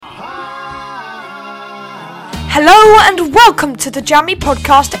Hello and welcome to the Jammy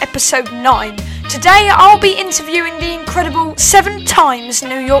Podcast episode 9. Today I'll be interviewing the incredible 7 times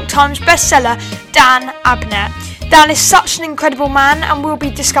New York Times bestseller Dan Abnett. Dan is such an incredible man and we'll be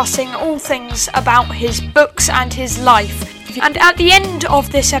discussing all things about his books and his life. And at the end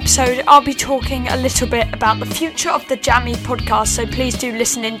of this episode I'll be talking a little bit about the future of the Jammy Podcast, so please do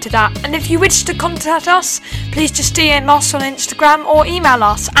listen into that. And if you wish to contact us, please just DM us on Instagram or email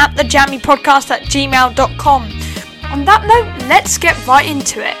us at thejammypodcast@gmail.com. On that note, let's get right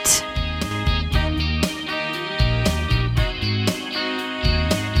into it.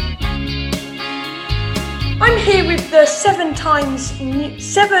 I'm here with the 7 times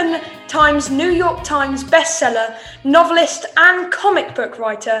New York Times bestseller, novelist and comic book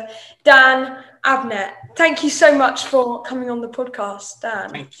writer, Dan Abnett. Thank you so much for coming on the podcast,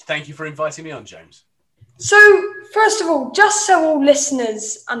 Dan. Thank you for inviting me on, James. So, first of all, just so all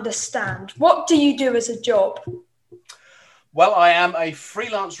listeners understand, what do you do as a job? Well, I am a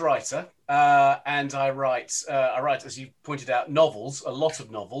freelance writer, and I write, as you pointed out, novels, a lot of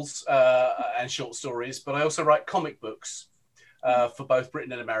novels and short stories, but I also write comic books for both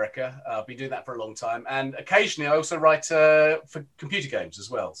Britain and America. I've been doing that for a long time, and occasionally I also write for computer games as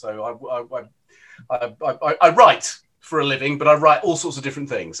well. So I write for a living, but I write all sorts of different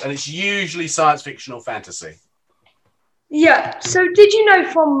things, and it's usually science fiction or fantasy. Yeah, so did you know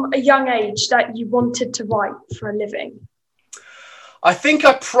from a young age that you wanted to write for a living? I think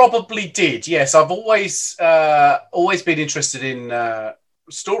I probably did. Yes, I've always been interested in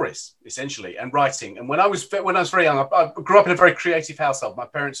stories, essentially, and writing. And when I was very young, I grew up in a very creative household. My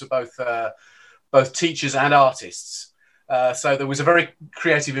parents were both teachers and artists, so there was a very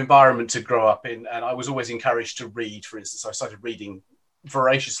creative environment to grow up in. And I was always encouraged to read. For instance, I started reading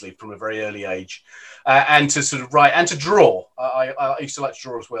voraciously from a very early age, and to sort of write and to draw. I used to like to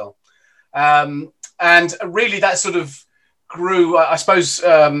draw as well, and really that sort of grew. I suppose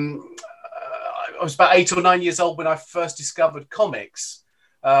I was about 8 or 9 years old when I first discovered comics,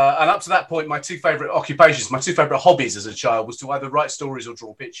 and up to that point my two favourite hobbies as a child was to either write stories or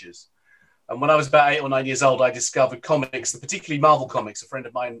draw pictures. And when I was about 8 or 9 years old, I discovered comics, particularly Marvel comics. A friend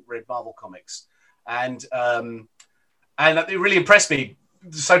of mine read Marvel comics, and it really impressed me.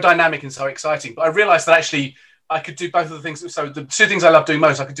 So dynamic and so exciting. But I realised that actually I could do both of the things. So the two things I love doing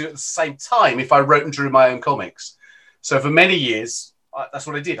most, I could do at the same time if I wrote and drew my own comics. So for many years, that's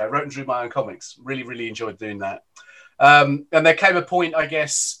what I did. I wrote and drew my own comics. Really, really enjoyed doing that. And there came a point, I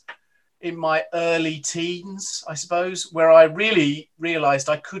guess, in my early teens, I suppose, where I really realised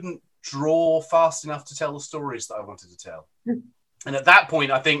I couldn't draw fast enough to tell the stories that I wanted to tell. And at that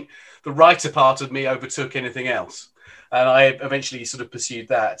point, I think the writer part of me overtook anything else. And I eventually sort of pursued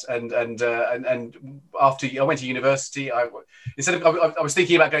that. And after I went to university, I was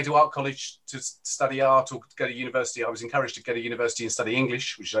thinking about going to art college to study art or to go to university. I was encouraged to go to university and study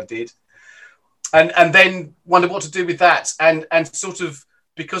English, which I did. And then wondered what to do with that. And sort of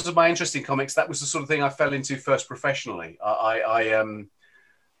because of my interest in comics, that was the sort of thing I fell into first professionally.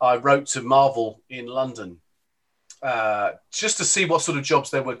 I wrote to Marvel in London just to see what sort of jobs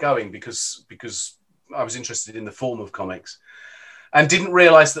there were going because I was interested in the form of comics, and didn't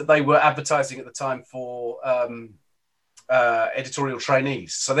realise that they were advertising at the time for editorial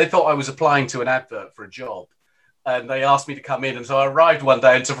trainees. So they thought I was applying to an advert for a job, and they asked me to come in. And so I arrived one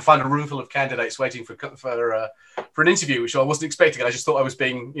day and to find a room full of candidates waiting for an interview, which I wasn't expecting. I just thought I was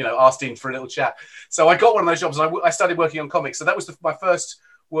being, asked in for a little chat. So I got one of those jobs. And I started working on comics. So that was my first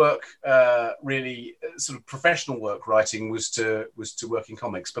work, really sort of professional work writing was to work in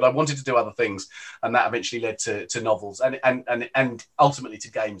comics, but I wanted to do other things, and that eventually led to novels and ultimately to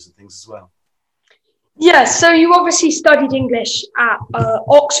games and things as well. Yeah, so you obviously studied English at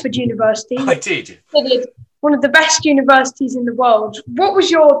Oxford University. I did. One of the best universities in the world. What was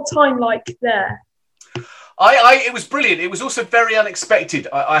your time like there? It was brilliant. It was also very unexpected,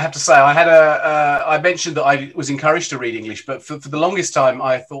 I have to say. I mentioned that I was encouraged to read English, but for the longest time,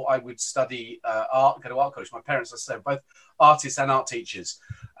 I thought I would study art, go to art college. My parents, as I said, both artists and art teachers.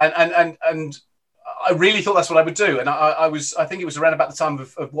 And I really thought that's what I would do. And I think it was around about the time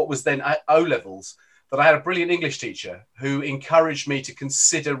of what was then O-levels that I had a brilliant English teacher who encouraged me to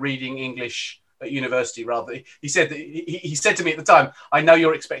consider reading English at university rather. He said to me at the time, I know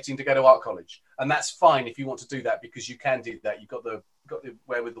you're expecting to go to art college, and that's fine if you want to do that, because you can do that. You've got the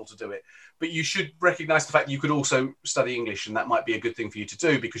wherewithal to do it, but you should recognize the fact that you could also study English, and that might be a good thing for you to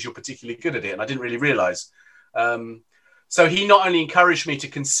do because you're particularly good at it. And I didn't really realize. So he not only encouraged me to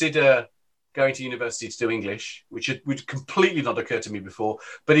consider going to university to do English, which would completely not occur to me before,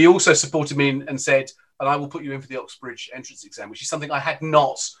 but he also supported me and said, and I will put you in for the Oxbridge entrance exam, which is something I had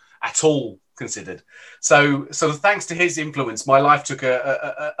not at all considered. So sort of thanks to his influence, my life took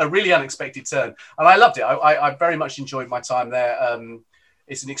a really unexpected turn, and I loved it. I very much enjoyed my time there.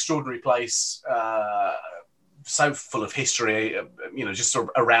 It's an extraordinary place, so full of history. Just sort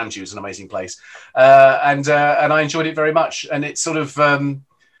of around you is an amazing place, and I enjoyed it very much. And it's sort of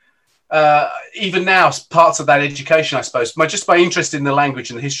even now parts of that education, I suppose, my interest in the language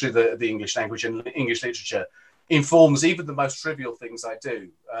and the history of the English language and English literature informs even the most trivial things I do.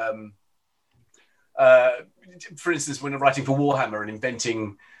 For instance, when I'm writing for Warhammer and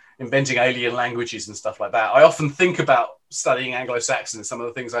inventing alien languages and stuff like that, I often think about studying Anglo-Saxon and some of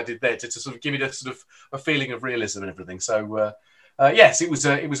the things I did there to sort of give it a sort of a feeling of realism and everything. So yes, it was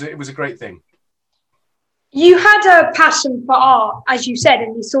a great thing. You had a passion for art, as you said,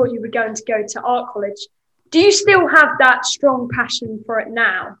 and you thought you were going to go to art college. Do you still have that strong passion for it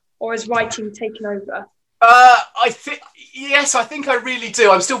now, or has writing taken over? Yes, I think I really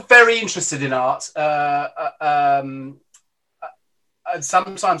do. I'm still very interested in art. And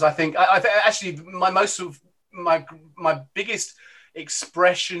sometimes I think actually my biggest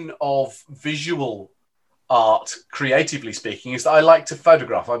expression of visual art, creatively speaking, is that I like to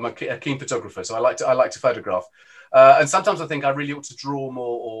photograph. I'm a keen photographer, so I like to photograph. And sometimes I think I really ought to draw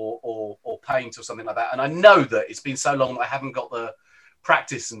more or paint or something like that. And I know that it's been so long that I haven't got the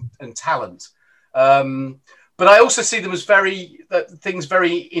practice and talent. But I also see them as things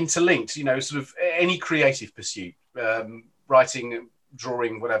very interlinked. Sort of any creative pursuit, writing,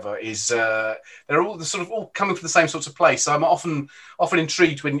 drawing, whatever, is they're all sort of all coming from the same sorts of place. So I'm often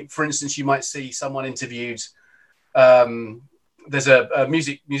intrigued when, for instance, you might see someone interviewed. There's a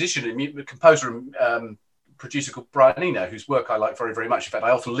musician, a composer, and producer called Brian Eno, whose work I like very, very much. In fact,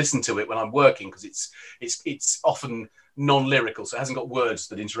 I often listen to it when I'm working because it's often non-lyrical, so it hasn't got words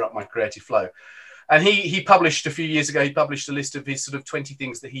that interrupt my creative flow. And he published a few years ago, he published a list of his sort of 20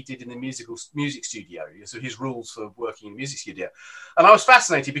 things that he did in the music studio, so his rules for working in a music studio. And I was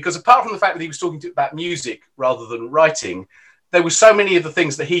fascinated because apart from the fact that he was talking about music rather than writing, there were so many of the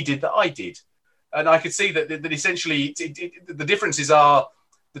things that he did that I did. And I could see that essentially the differences are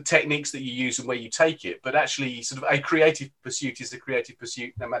the techniques that you use and where you take it, but actually sort of a creative pursuit is a creative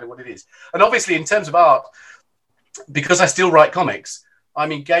pursuit no matter what it is. And obviously in terms of art, because I still write comics,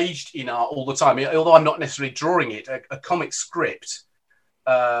 I'm engaged in art all the time. Although I'm not necessarily drawing it, a comic script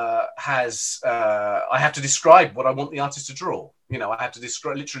has I have to describe what I want the artist to draw. I have to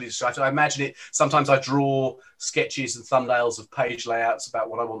literally describe. So I imagine it. Sometimes I draw sketches and thumbnails of page layouts about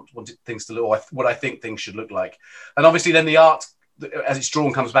what I wanted things to look, or what I think things should look like. And obviously, then the art, as it's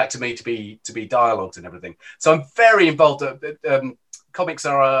drawn, comes back to me to be dialogued and everything. So I'm very involved. Comics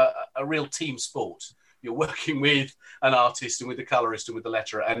are a real team sport. You're working with an artist and with the colorist and with the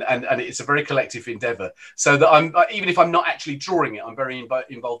letterer, and it's a very collective endeavor. So that I'm even if I'm not actually drawing it, I'm very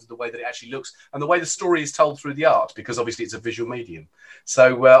involved in the way that it actually looks and the way the story is told through the art, because obviously it's a visual medium.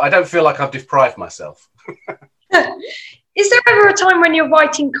 So I don't feel like I've deprived myself. Is there ever a time when you're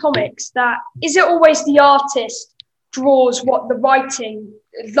writing comics that is it always the artist draws what the writing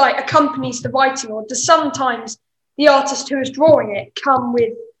like accompanies the writing, or does sometimes the artist who is drawing it come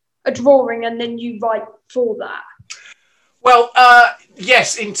with a drawing and then you write for that? Well,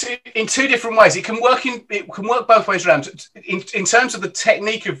 yes, in two different ways. It can work both ways around. In terms of the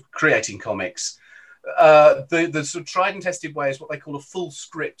technique of creating comics, the sort of tried and tested way is what they call a full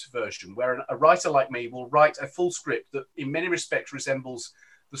script version, where a writer like me will write a full script that in many respects resembles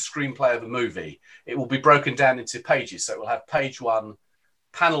the screenplay of a movie. It will be broken down into pages. So it will have page 1,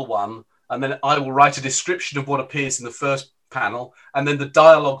 panel 1, and then I will write a description of what appears in the first panel, and then the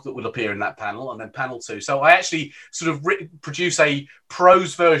dialogue that will appear in that panel, and then panel 2. So I actually sort of produce a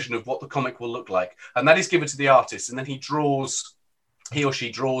prose version of what the comic will look like, and that is given to the artist, and then he or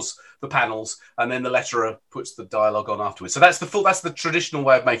she draws the panels, and then the letterer puts the dialogue on afterwards. So that's the traditional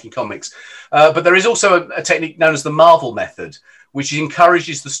way of making comics. But there is also a technique known as the Marvel method, which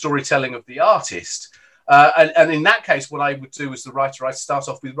encourages the storytelling of the artist. And in that case, what I would do as the writer, I'd start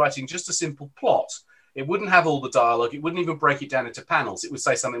off with writing just a simple plot. It wouldn't have all the dialogue. It wouldn't even break it down into panels. It would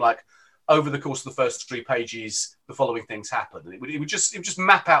say something like, over the course of the first 3 pages, the following things happen. And it would just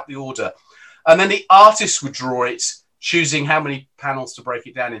map out the order. And then the artist would draw it, choosing how many panels to break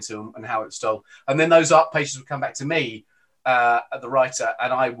it down into and how it's told. And then those art pages would come back to me, the writer,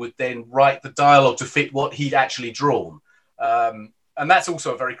 and I would then write the dialogue to fit what he'd actually drawn. And that's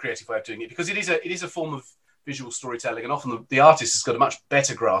also a very creative way of doing it, because it is a form of visual storytelling, and often the artist has got a much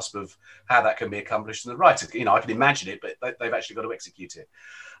better grasp of how that can be accomplished than the writer. I can imagine it, but they've actually got to execute it.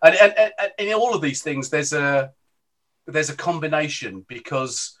 And in all of these things, there's a combination,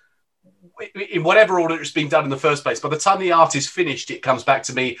 because in whatever order it's been done in the first place. By the time the art is finished, it comes back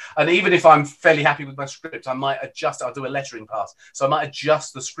to me. And even if I'm fairly happy with my script, I might adjust. I'll do a lettering pass. So I might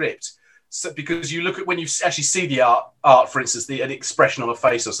adjust the script. So, because you look at when you actually see the art, for instance, an expression on a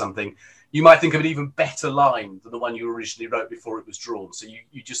face or something, you might think of an even better line than the one you originally wrote before it was drawn. So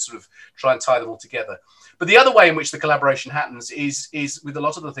you just sort of try and tie them all together. But the other way in which the collaboration happens is with a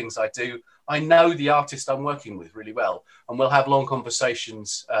lot of the things I do, I know the artist I'm working with really well, and we'll have long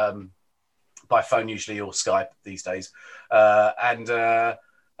conversations by phone usually, or Skype these days, and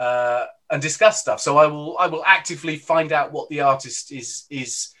discuss stuff. So I will actively find out what the artist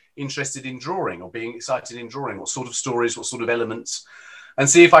is interested in drawing or being excited in drawing, what sort of stories, what sort of elements, and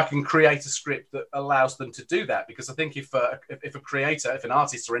see if I can create a script that allows them to do that. Because I think if a creator, if an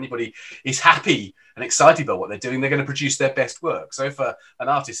artist or anybody is happy and excited about what they're doing, they're going to produce their best work. So if an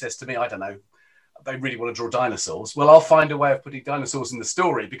artist says to me, I don't know, they really want to draw dinosaurs, well, I'll find a way of putting dinosaurs in the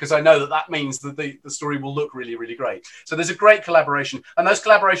story, because I know that means that the story will look really, really great. So there's a great collaboration, and those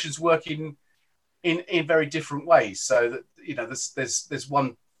collaborations work in very different ways. So that, you know, there's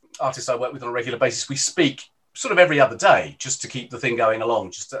one artist I work with on a regular basis. We speak sort of every other day just to keep the thing going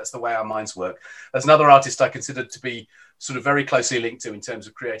along. Just that's the way our minds work. There's another artist I consider to be sort of very closely linked to in terms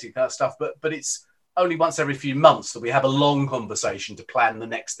of creating that stuff, but it's only once every few months that we have a long conversation to plan the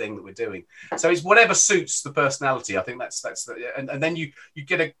next thing that we're doing. So it's whatever suits the personality. I think that's and then you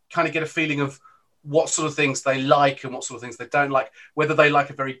get a feeling of what sort of things they like and what sort of things they don't like, whether they like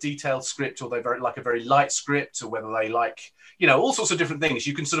a very detailed script or they like a very light script, or whether they like, you know, all sorts of different things.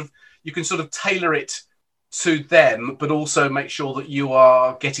 You can sort of tailor it to them, but also make sure that you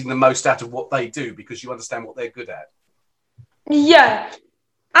are getting the most out of what they do, because you understand what they're good at. Yeah.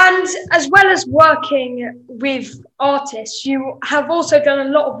 And as well as working with artists, you have also done a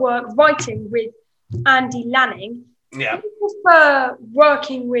lot of work writing with Andy Lanning. Yeah. Do you prefer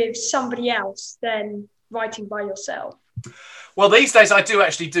working with somebody else than writing by yourself? Well, these days I do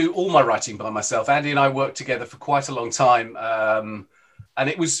actually do all my writing by myself. Andy and I worked together for quite a long time. And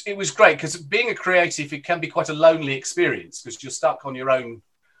it was great, because being a creative, it can be quite a lonely experience, because you're stuck on your own,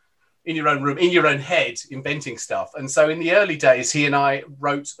 in your own room, in your own head, inventing stuff. And so in the early days, he and I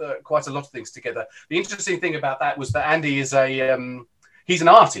wrote quite a lot of things together. The interesting thing about that was that Andy is he's an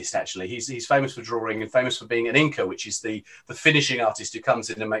artist, actually. He's famous for drawing and famous for being an inker, which is the finishing artist who comes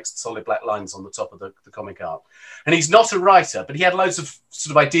in and makes the solid black lines on the top of the comic art. And he's not a writer, but he had loads of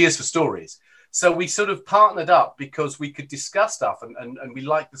sort of ideas for stories. So we sort of partnered up because we could discuss stuff and we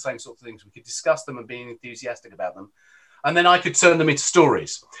liked the same sort of things. We could discuss them and be enthusiastic about them. And then I could turn them into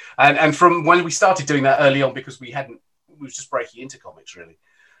stories. And from when we started doing that early on, because we was just breaking into comics, really.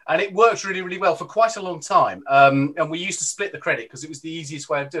 And it worked really, really well for quite a long time. And we used to split the credit because it was the easiest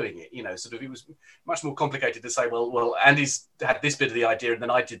way of doing it. You know, sort of, it was much more complicated to say, well, Andy's had this bit of the idea and then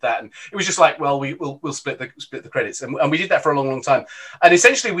I did that. And it was just like, well, we'll split the credits. And we did that for a long, long time. And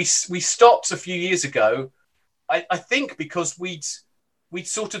essentially we stopped a few years ago, I think, because we'd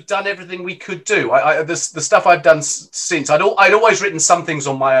sort of done everything we could do. The stuff I've done since, I'd always written some things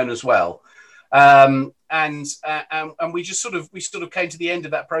on my own as well. And we sort of came to the end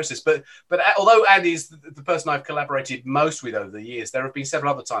of that process. But although Andy is the person I've collaborated most with over the years, there have been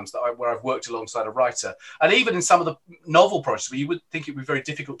several other times where I've worked alongside a writer. And even in some of the novel projects where you would think it would be very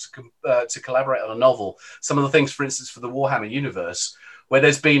difficult to collaborate on a novel, some of the things, for instance, for the Warhammer universe, where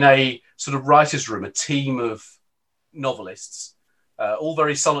there's been a sort of writer's room, a team of novelists, all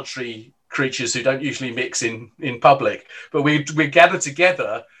very solitary creatures who don't usually mix in public, but we gather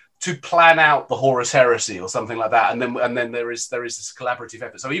together to plan out the Horus Heresy or something like that, and then there is this collaborative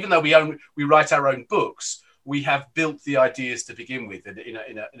effort. So even though we write our own books, we have built the ideas to begin with in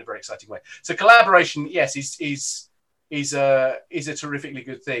a very exciting way. So collaboration, yes, is a terrifically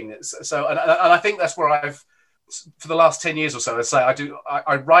good thing. So and I think that's where I've, for the last 10 years or so,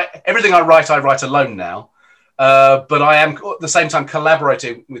 I write everything I write alone now. But I am at the same time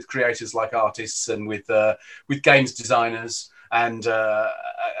collaborating with creators like artists and with games designers and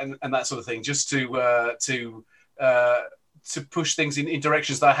that sort of thing, just to push things in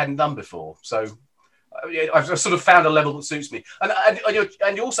directions that I hadn't done before. So I've sort of found a level that suits me. And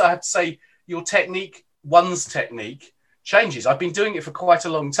you also have to say one's technique changes. I've been doing it for quite a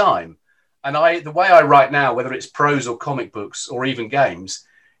long time, and the way I write now, whether it's prose or comic books or even games,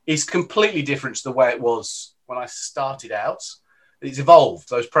 is completely different to the way it was when I started out. It's evolved.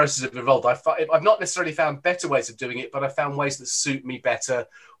 Those processes have evolved. I've not necessarily found better ways of doing it, but I've found ways that suit me better,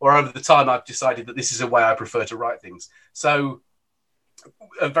 or over the time I've decided that this is a way I prefer to write things. So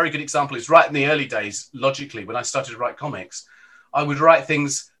a very good example is right in the early days, logically, when I started to write comics, I would write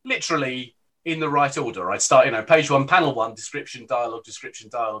things literally in the right order. I'd start, page 1, panel 1, description, dialogue,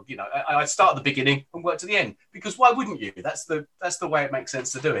 I'd start at the beginning and work to the end, because why wouldn't you? That's the way it makes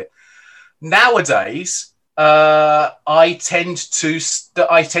sense to do it. Nowadays, I tend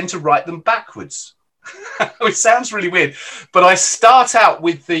to write them backwards. It sounds really weird, but I start out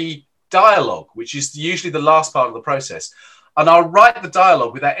with the dialogue, which is usually the last part of the process, and I'll write the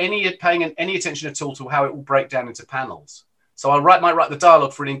dialogue without paying any attention at all to how it will break down into panels. So I might write the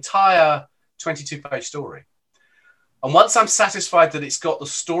dialogue for an entire 22-page story. And once I'm satisfied that it's got the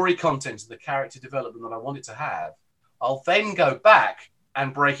story content and the character development that I want it to have, I'll then go back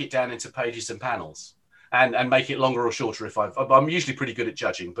and break it down into pages and panels and make it longer or shorter. I'm usually pretty good at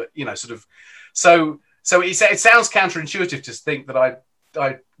judging, but so it sounds counterintuitive to think that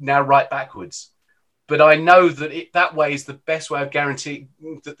I now write backwards, but I know that that way is the best way of guaranteeing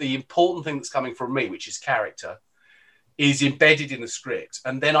that the important thing that's coming from me, which is character, is embedded in the script,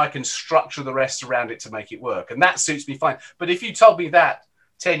 and then I can structure the rest around it to make it work. And that suits me fine. But if you told me that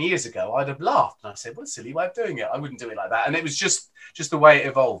 10 years ago, I'd have laughed. And I said, what a silly way of doing it. I wouldn't do it like that. And it was just the way it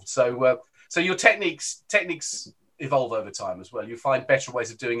evolved. So your techniques evolve over time as well. You find better ways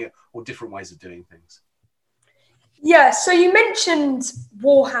of doing it or different ways of doing things. Yeah, so you mentioned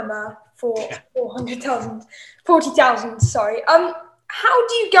Warhammer for 40,000, sorry. How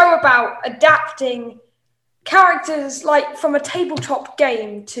do you go about adapting characters like from a tabletop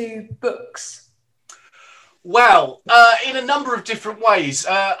game to books? Well, in a number of different ways.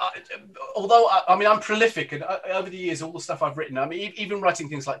 Although I'm prolific, and over the years, all the stuff I've written, even writing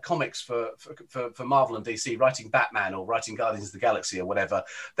things like comics for Marvel and DC, writing Batman or writing Guardians of the Galaxy or whatever,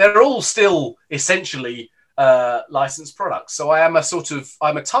 they're all still essentially licensed products. So I'm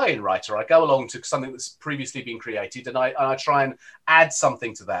a tie-in writer. I go along to something that's previously been created, and I try and add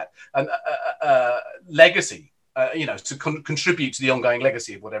something to that, and legacy, to contribute to the ongoing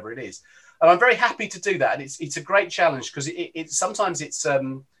legacy of whatever it is. And I'm very happy to do that. And it's a great challenge, because sometimes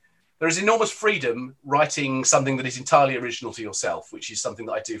there is enormous freedom writing something that is entirely original to yourself, which is something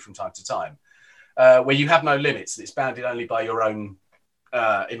that I do from time to time, where you have no limits and it's bounded only by your own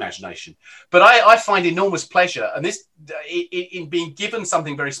imagination. But I find enormous pleasure, and this in being given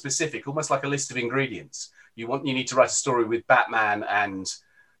something very specific, almost like a list of ingredients. You need to write a story with Batman and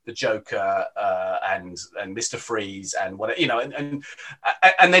the Joker and Mr. Freeze and whatever,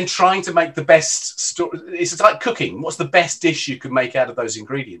 and then trying to make the best story. It's like cooking. What's the best dish you can make out of those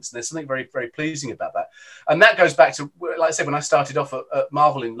ingredients? And there's something very, very pleasing about that. And that goes back to, like I said, when I started off at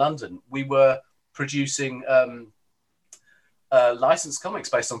Marvel in London, we were producing licensed comics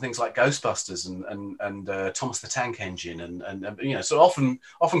based on things like Ghostbusters and Thomas the Tank Engine and so often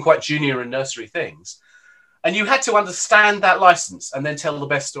quite junior and nursery things. And you had to understand that license and then tell the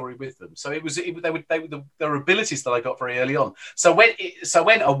best story with them. So there were abilities that I got very early on. So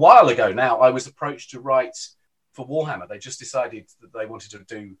when a while ago now I was approached to write for Warhammer, they just decided that they wanted to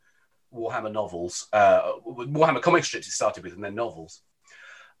do Warhammer novels, Warhammer comic strips it started with, and then novels.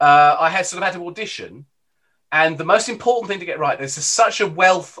 I had to audition, and the most important thing to get right, there's such a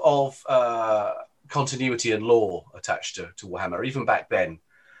wealth of continuity and lore attached to Warhammer, even back then.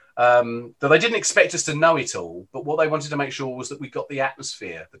 That they didn't expect us to know it all, but what they wanted to make sure was that we got the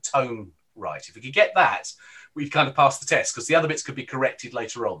atmosphere, the tone right. If we could get that, we'd kind of pass the test, because the other bits could be corrected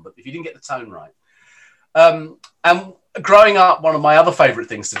later on. But if you didn't get the tone right, and growing up, one of my other favourite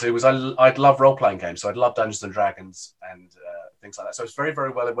things to do was I'd love role-playing games. So I'd love Dungeons and Dragons and things like that. So I was very,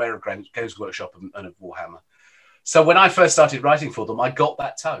 very well aware of Games Workshop and of Warhammer. So when I first started writing for them, I got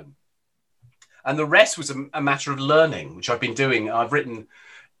that tone, and the rest was a matter of learning, which I've been doing. I've written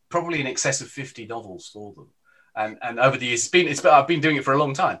probably in excess of 50 novels for them, and over the years I've been doing it for a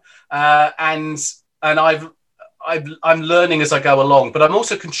long time, and I'm learning as I go along, but I'm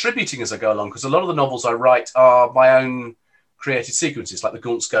also contributing as I go along, because a lot of the novels I write are my own created sequences, like the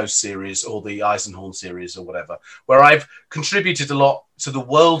Gaunt's Ghost series or the Eisenhorn series or whatever, where I've contributed a lot to the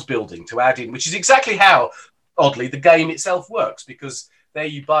world building to add in, which is exactly how, oddly, the game itself works, because there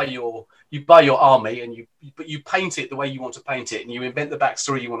you buy your army, but you paint it the way you want to paint it, and you invent the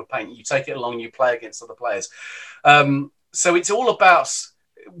backstory you want to paint. You take it along and you play against other players. So it's all about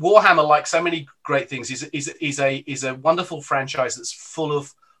Warhammer. Like so many great things, is a wonderful franchise that's full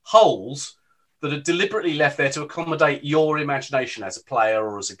of holes that are deliberately left there to accommodate your imagination as a player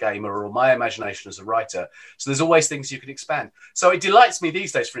or as a gamer, or my imagination as a writer. So there's always things you can expand. So it delights me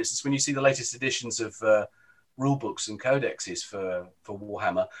these days, for instance, when you see the latest editions of rule books and codexes for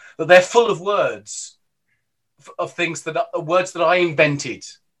Warhammer, that they're full of words of things words that I invented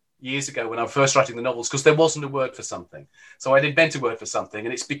years ago when I was first writing the novels, because there wasn't a word for something. So I'd invent a word for something,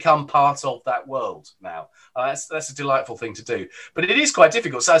 and it's become part of that world now. That's a delightful thing to do, but it is quite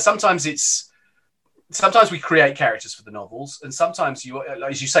difficult. So sometimes it's sometimes we create characters for the novels, and sometimes you,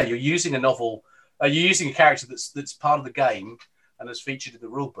 as you say, you're using a novel, you're using a character that's part of the game and that's featured in the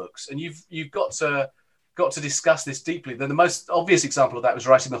rule books, and you've got to discuss this deeply. Then the most obvious example of that was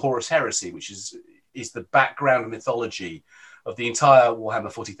writing the Horus Heresy, which is the background mythology of the entire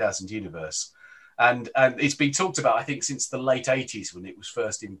Warhammer 40,000 universe. And it's been talked about, I think, since the late 80s when it was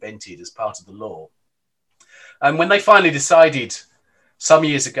first invented as part of the lore. And when they finally decided some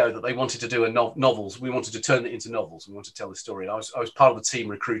years ago that they wanted to do novels, we wanted to turn it into novels. We wanted to tell the story. And I was part of the team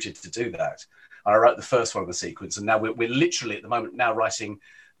recruited to do that. I wrote the first one of the sequence. And now we're literally at the moment now writing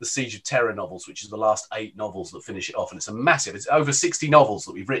the Siege of Terror novels, which is the last 8 novels that finish it off. And it's over 60 novels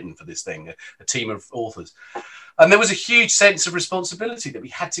that we've written for this thing, a team of authors. And there was a huge sense of responsibility that we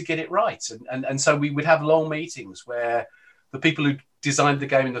had to get it right. And so we would have long meetings where the people who designed the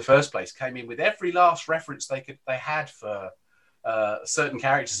game in the first place came in with every last reference they had for certain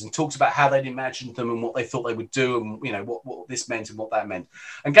characters and talked about how they'd imagined them and what they thought they would do and what this meant and what that meant.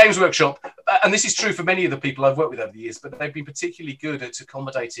 And Games Workshop, and this is true for many of the people I've worked with over the years, but they've been particularly good at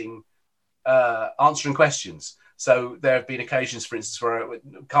accommodating answering questions. So there have been occasions, for instance, where it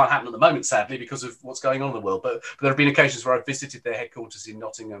can't happen at the moment, sadly, because of what's going on in the world, but there have been occasions where I've visited their headquarters in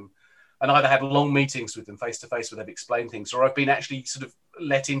Nottingham and either had long meetings with them face-to-face where they've explained things, or I've been actually sort of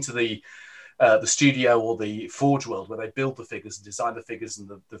let into the studio or the Forge world where they build the figures and design the figures and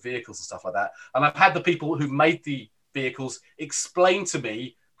the vehicles and stuff like that. And I've had the people who made the vehicles explain to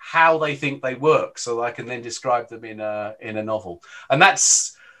me how they think they work so that I can then describe them in a novel. And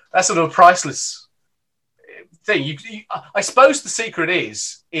that's sort of a priceless thing. I suppose the secret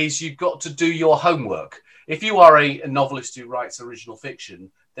is you've got to do your homework. If you are a novelist who writes original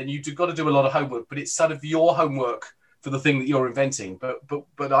fiction, then you've got to do a lot of homework, but it's sort of your homework for the thing that you're inventing. But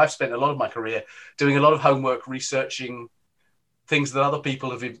I've spent a lot of my career doing a lot of homework, researching things that other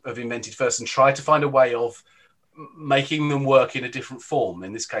people have invented first and try to find a way of making them work in a different form,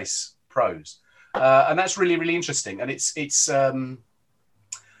 in this case, prose. And that's really, really interesting. And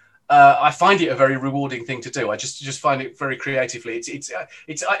I find it a very rewarding thing to do. I just find it very creatively.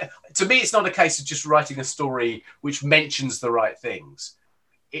 To me, it's not a case of just writing a story which mentions the right things.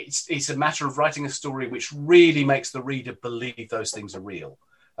 It's a matter of writing a story which really makes the reader believe those things are real.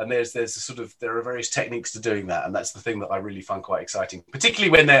 And there are various techniques to doing that, and that's the thing that I really find quite exciting, particularly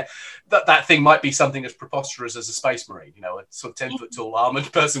when that thing might be something as preposterous as a space marine, a sort of 10-foot tall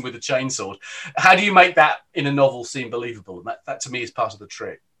armored person with a chainsaw. How do you make that in a novel seem believable? And that to me is part of the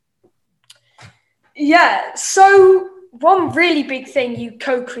trick. Yeah. So one really big thing you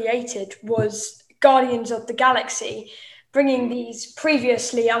co-created was Guardians of the Galaxy, bringing these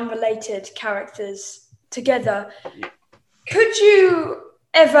previously unrelated characters together. Could you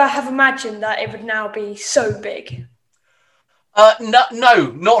ever have imagined that it would now be so big?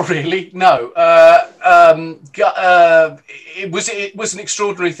 No, not really. No, it was an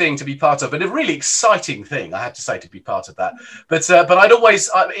extraordinary thing to be part of, and a really exciting thing, I have to say, to be part of that. But I'd always,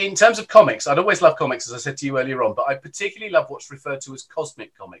 in terms of comics, I'd always loved comics, as I said to you earlier on. But I particularly love what's referred to as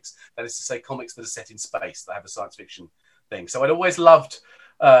cosmic comics. That is to say, comics that are set in space, that have a science fiction thing. So I'd always loved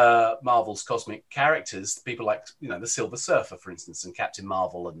Marvel's cosmic characters, people like the Silver Surfer, for instance, and Captain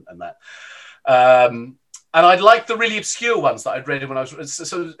Marvel and that. And I'd like the really obscure ones that I'd read when I was,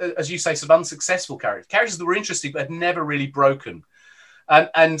 so as you say, sort of unsuccessful characters that were interesting but had never really broken.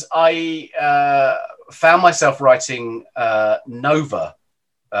 And I found myself writing Nova,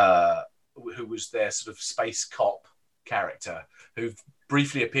 who was their sort of space cop character, who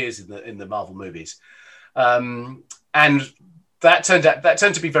briefly appears in the Marvel movies. And that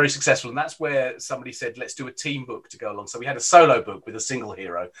turned to be very successful, and that's where somebody said, let's do a team book to go along. So we had a solo book with a single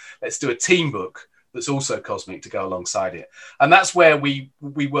hero. Let's do a team book that's also cosmic to go alongside it. And that's where we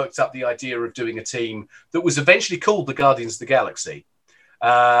worked up the idea of doing a team that was eventually called the Guardians of the Galaxy.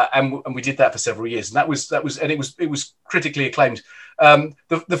 And we did that for several years. And it was critically acclaimed.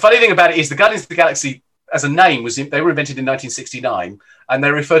 The funny thing about it is the Guardians of the Galaxy as a name they were invented in 1969, and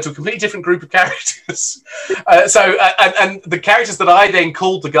they refer to a completely different group of characters. And the characters that I then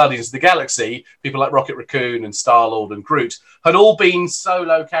called the Guardians of the Galaxy, people like Rocket Raccoon and Star-Lord and Groot, had all been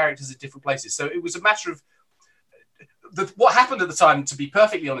solo characters at different places. So it was a matter of what happened at the time, to be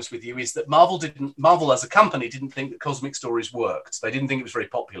perfectly honest with you, is that Marvel as a company didn't think that cosmic stories worked. They didn't think it was very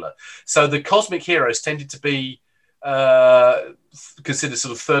popular. So the cosmic heroes tended to be considered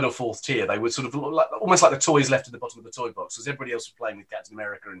sort of third or fourth tier. They were sort of almost like the toys left at the bottom of the toy box, because everybody else was playing with Captain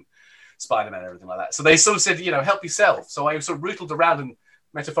America and Spider-Man and everything like that. So they sort of said, help yourself. So I sort of rootled around and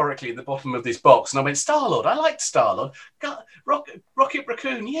metaphorically in the bottom of this box, and I went, Star-Lord, I liked Star-Lord. Rocket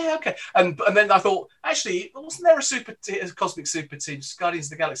Raccoon, yeah, okay. And then I thought, actually, wasn't there a cosmic super team, Guardians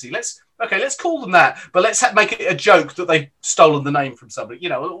of the Galaxy? Let's call them that, but let's make it a joke that they've stolen the name from somebody. You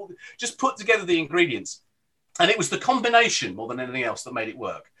know, just put together the ingredients. And it was the combination more than anything else that made it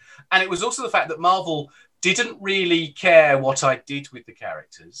work. And it was also the fact that Marvel didn't really care what I did with the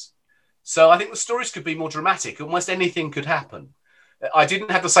characters. So I think the stories could be more dramatic. Almost anything could happen. I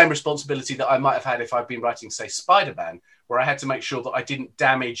didn't have the same responsibility that I might have had if I'd been writing, say, Spider-Man, where I had to make sure that I didn't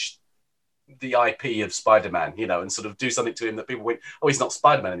damage the IP of Spider-Man, you know, and sort of do something to him that people went, oh, he's not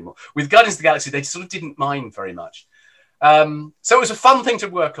Spider-Man anymore. With Guardians of the Galaxy, they sort of didn't mind very much. So it was a fun thing to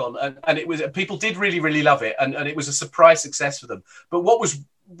work on, and it was, people did really, really love it, and it was a surprise success for them. But what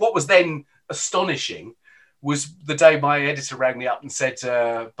was then astonishing was the day my editor rang me up and said,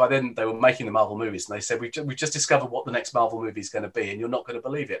 by then they were making the Marvel movies, and they said, we've just discovered what the next Marvel movie is going to be, and you're not going to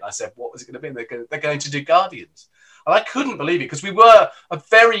believe it. And I said, what was it going to be? And they're going to do Guardians. And I couldn't believe it, because we were a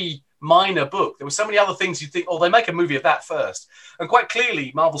very minor book. There were so many other things you'd think, oh, they make a movie of that first. And quite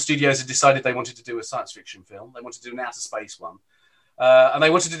clearly, Marvel Studios had decided they wanted to do a science fiction film. They wanted to do an outer space one. And they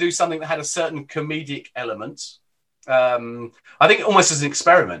wanted to do something that had a certain comedic element. I think almost as an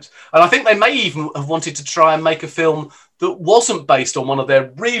experiment. And I think they may even have wanted to try and make a film that wasn't based on one of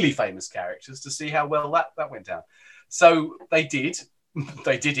their really famous characters to see how well that went down. So they did.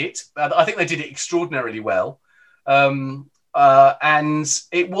 They did it. I think they did it extraordinarily well. And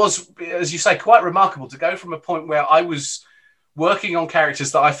it was, as you say, quite remarkable to go from a point where I was working on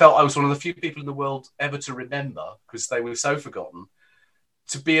characters that I felt I was one of the few people in the world ever to remember because they were so forgotten,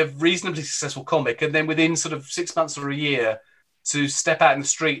 to be a reasonably successful comic, and then within sort of 6 months or a year to step out in the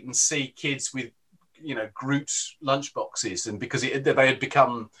street and see kids with, you know, Groot's lunchboxes, and because they had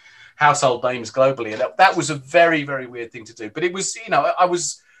become household names globally, and that was a very, very weird thing to do. But it was, you know,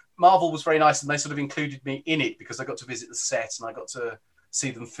 Marvel was very nice, and they sort of included me in it because I got to visit the set and I got to see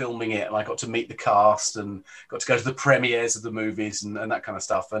them filming it, and I got to meet the cast and got to go to the premieres of the movies and that kind of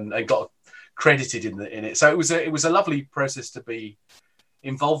stuff, and got credited in it. So it was a lovely process to be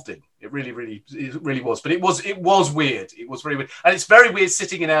involved in. It really was. But it was weird. It was very weird, and it's very weird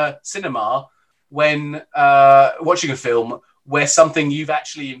sitting in a cinema when watching a film where something you've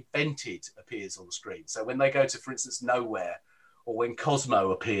actually invented appears on the screen. So when they go to, for instance, Nowhere, or when Cosmo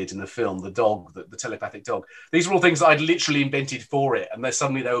appeared in the film, the dog, the telepathic dog. These were all things that I'd literally invented for it, and then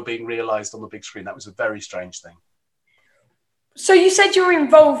suddenly they were being realised on the big screen. That was a very strange thing. So you said you were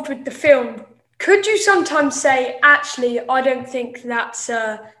involved with the film. Could you sometimes say, actually, I don't think that's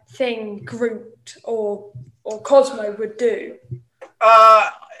a thing Groot or Cosmo would do?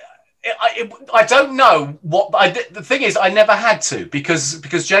 I don't know what the thing is. I never had to because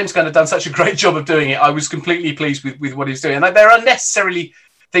James Gunn had done such a great job of doing it. I was completely pleased with what he was doing, and there are necessarily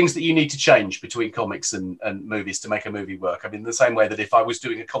things that you need to change between comics and movies to make a movie work. I mean, the same way that if I was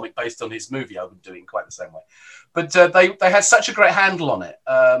doing a comic based on his movie, I would do it in quite the same way. But they had such a great handle on it.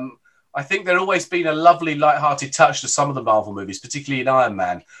 I think there'd always been a lovely, light-hearted touch to some of the Marvel movies, particularly in Iron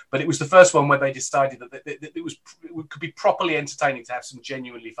Man. But it was the first one where they decided that it could be properly entertaining to have some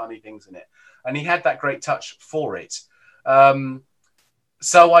genuinely funny things in it. And he had that great touch for it.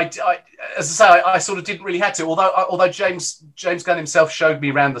 So I as I say, I sort of didn't really have to. Although James Gunn himself showed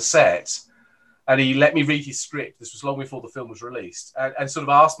me around the set, and he let me read his script. This was long before the film was released, and sort of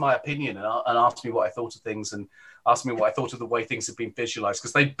asked my opinion and asked me what I thought of things, and asked me what I thought of the way things had been visualized,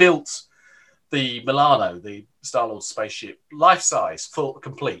 because they built the Milano, the Star-Lord spaceship, life-size, full,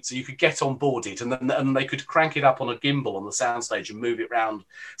 complete, so you could get on board it, and they could crank it up on a gimbal on the soundstage and move it around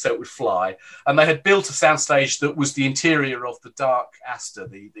so it would fly. And they had built a soundstage that was the interior of the Dark Aster,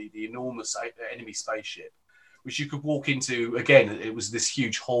 the enormous enemy spaceship, which you could walk into. Again, it was this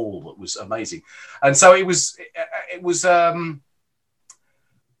huge hall that was amazing. And so it was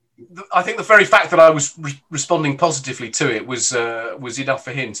I think the very fact that I was responding positively to it was enough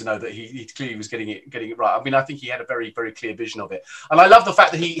for him to know that he clearly was getting it right. I mean, I think he had a very, very clear vision of it, and I love the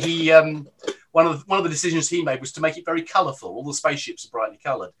fact that he one of the decisions he made was to make it very colourful. All the spaceships are brightly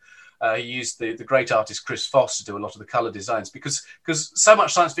coloured. He used the great artist Chris Foss to do a lot of the colour designs, because so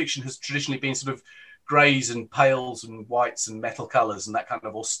much science fiction has traditionally been sort of greys and pales and whites and metal colours and that kind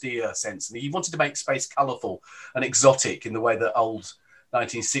of austere sense, and he wanted to make space colourful and exotic in the way that old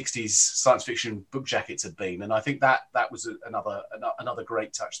 1960s science fiction book jackets had been, and I think that was another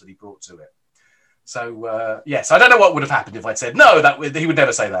great touch that he brought to it. So yes, I don't know what would have happened if I'd said no. He would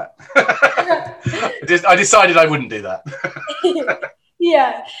never say that. I decided I wouldn't do that.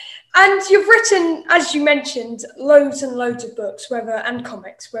 Yeah, and you've written, as you mentioned, loads and loads of books, and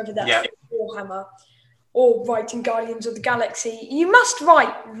comics, whether that's Warhammer. or writing Guardians of the Galaxy, you must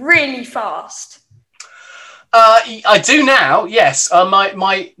write really fast. I do now, yes.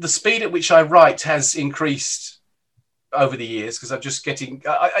 The speed at which I write has increased over the years because I'm just getting.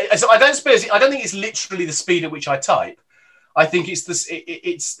 I don't think it's literally the speed at which I type. I think it's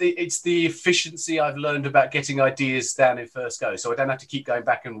the efficiency I've learned about getting ideas down in first go, so I don't have to keep going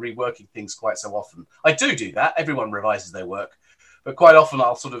back and reworking things quite so often. I do that. Everyone revises their work, but quite often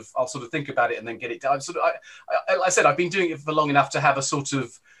I'll sort of think about it and then get it done. I said I've been doing it for long enough to have a sort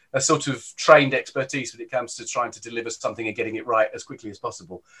of trained expertise when it comes to trying to deliver something and getting it right as quickly as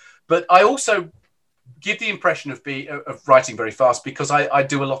possible. But I also give the impression of writing very fast because I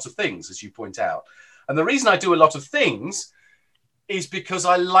do a lot of things, as you point out, and the reason I do a lot of things is because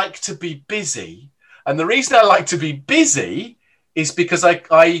I like to be busy. And the reason I like to be busy is because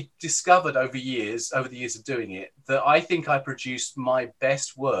I discovered over the years of doing it, that I think I produce my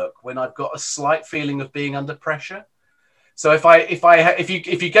best work when I've got a slight feeling of being under pressure. So if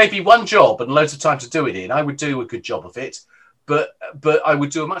you gave me one job and loads of time to do it in, I would do a good job of it. But I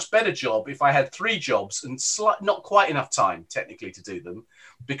would do a much better job if I had 3 jobs and not quite enough time technically to do them,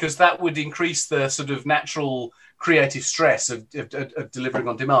 because that would increase the sort of natural creative stress of delivering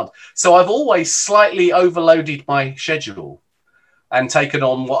on demand. So I've always slightly overloaded my schedule and taken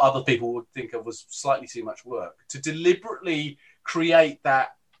on what other people would think of as slightly too much work to deliberately create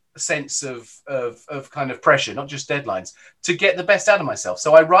that sense of kind of pressure, not just deadlines, to get the best out of myself.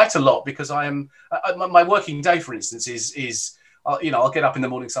 So I write a lot because my working day, for instance, is I'll get up in the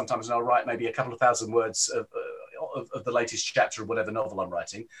morning sometimes and I'll write maybe a couple of thousand words of the latest chapter of whatever novel I'm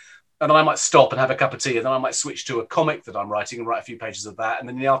writing. And then I might stop and have a cup of tea, and then I might switch to a comic that I'm writing and write a few pages of that. And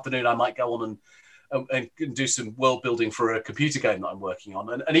then in the afternoon, I might go on and do some world building for a computer game that I'm working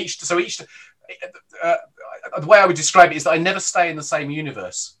on. And the way I would describe it is that I never stay in the same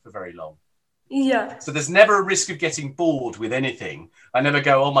universe for very long. Yeah. So there's never a risk of getting bored with anything. I never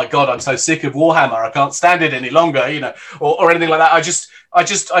go, oh my God, I'm so sick of Warhammer, I can't stand it any longer, or anything like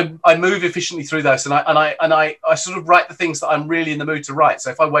that. I move efficiently through those, and I sort of write the things that I'm really in the mood to write. So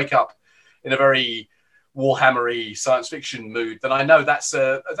if I wake up in a very Warhammery science fiction mood, then I know that's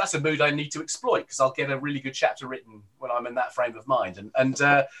a mood I need to exploit, because I'll get a really good chapter written when I'm in that frame of mind. And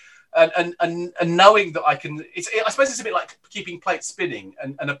knowing that I can, I suppose it's a bit like keeping plates spinning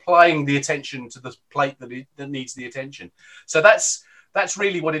and applying the attention to the plate that needs the attention. So that's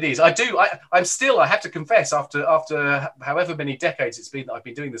really what it is. I have to confess, after however many decades it's been that I've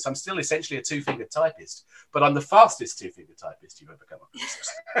been doing this, I'm still essentially a 2-fingered typist, but I'm the fastest 2-fingered typist you've ever come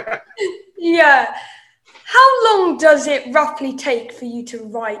across. Yeah. How long does it roughly take for you to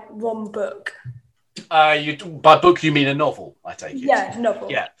write one book? By book, you mean a novel, I take it? Yeah, novel.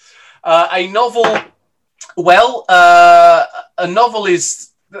 Yeah. A novel, a novel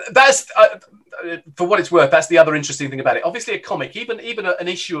is, for what it's worth, that's the other interesting thing about it. Obviously, a comic, even an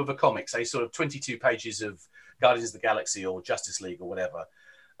issue of a comic, say sort of 22 pages of Guardians of the Galaxy or Justice League or whatever,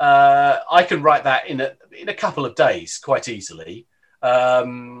 I can write that in a couple of days quite easily.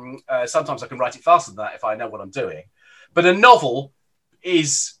 Sometimes I can write it faster than that if I know what I'm doing. But a novel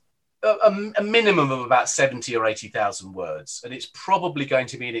is a minimum of about 70 or 80,000 words, and it's probably going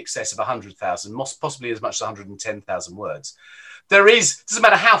to be in excess of 100,000, possibly as much as 110,000 words. Doesn't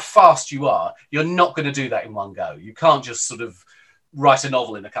matter how fast you are, you're not going to do that in one go. You can't just sort of write a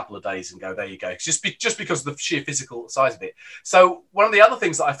novel in a couple of days and go, there you go, just because of the sheer physical size of it. So one of the other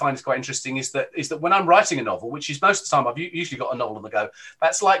things that I find is quite interesting is that when I'm writing a novel, which is most of the time I've usually got a novel on the go,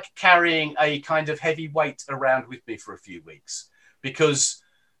 that's like carrying a kind of heavy weight around with me for a few weeks, because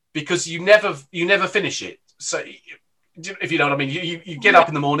you never finish it. So if you know what I mean, you get up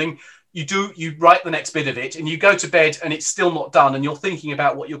in the morning, you write the next bit of it, and you go to bed and it's still not done, and you're thinking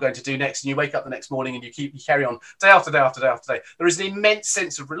about what you're going to do next, and you wake up the next morning and you carry on day after day after day after day. There is an immense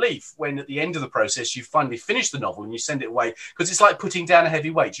sense of relief when at the end of the process you finally finish the novel and you send it away, because it's like putting down a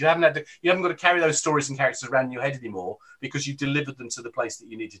heavy weight. You haven't got to carry those stories and characters around in your head anymore, because you delivered them to the place that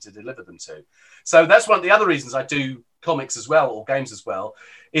you needed to deliver them to. So that's one of the other reasons I do comics as well, or games as well,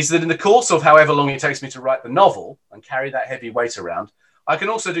 is that in the course of however long it takes me to write the novel and carry that heavy weight around, I can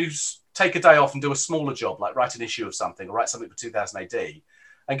also take a day off and do a smaller job, like write an issue of something or write something for 2000 AD,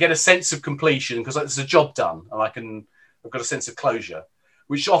 and get a sense of completion, because there's a job done and I've got a sense of closure,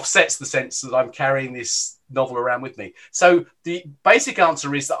 which offsets the sense that I'm carrying this novel around with me. So the basic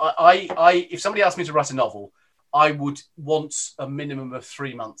answer is that I if somebody asked me to write a novel, I would want a minimum of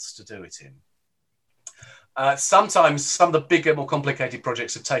 3 months to do it in. Sometimes some of the bigger, more complicated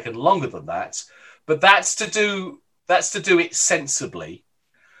projects have taken longer than that, but that's to do it sensibly.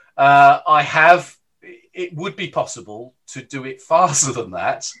 I have it would be possible to do it faster than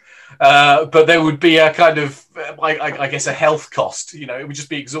that, but there would be a kind of, I guess, a health cost. You know, it would just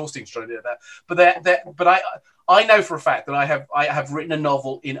be exhausting to try to do that. But I know for a fact that I have written a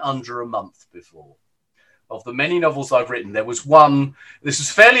novel in under a month before. Of the many novels I've written, there was one. This was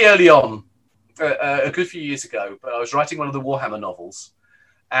fairly early on, a good few years ago. But I was writing one of the Warhammer novels,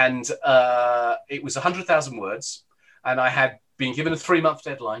 and it was 100,000 words, and I had been given a 3-month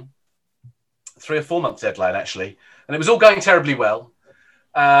deadline. 3 or 4 month deadline actually, and it was all going terribly well.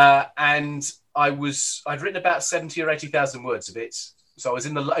 And I'd written about 70 or 80,000 words of it, so it was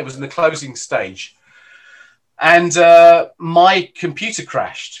in the closing stage, and my computer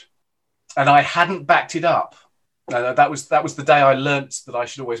crashed, and I hadn't backed it up. That was the day I learnt that I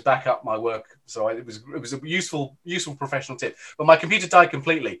should always back up my work. So it was a useful professional tip. But my computer died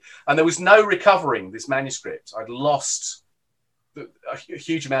completely, and there was no recovering this manuscript. I'd lost a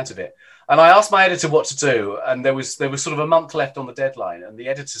huge amount of it, and I asked my editor what to do, and there was sort of a month left on the deadline, and the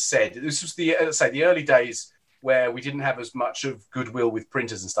editor said this was the early days where we didn't have as much of goodwill with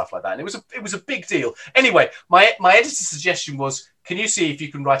printers and stuff like that, and it was a big deal. Anyway, my editor's suggestion was, can you see if you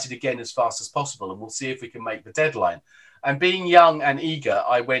can write it again as fast as possible, and we'll see if we can make the deadline. And being young and eager,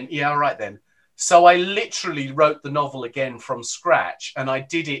 I went, yeah, all right then. So I literally wrote the novel again from scratch, and I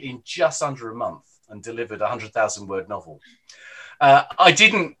did it in just under a month and delivered a 100,000 word novel.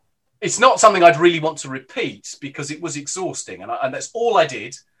 It's not something I'd really want to repeat because it was exhausting, and that's all I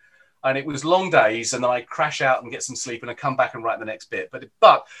did. And it was long days, and then I crash out and get some sleep, and I come back and write the next bit.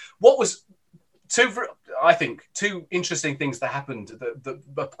 But what was two interesting things that happened,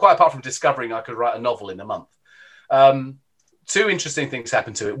 but quite apart from discovering I could write a novel in a month, two interesting things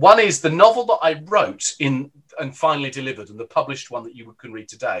happened to it. One is the novel that I wrote and finally delivered, and the published one that you can read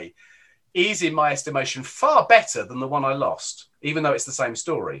today, is, in my estimation, far better than the one I lost, even though it's the same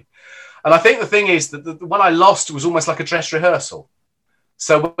story. And I think the thing is that the one I lost was almost like a dress rehearsal.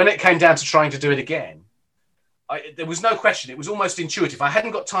 So when it came down to trying to do it again, there was no question. It was almost intuitive. I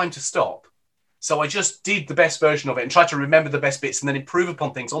hadn't got time to stop. So I just did the best version of it and tried to remember the best bits and then improve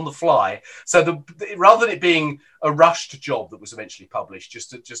upon things on the fly. So rather than it being a rushed job that was eventually published just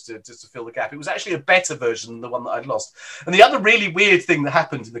to fill the gap, it was actually a better version than the one that I'd lost. And the other really weird thing that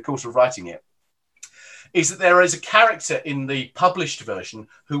happened in the course of writing it is that there is a character in the published version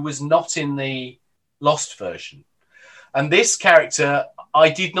who was not in the lost version. And this character I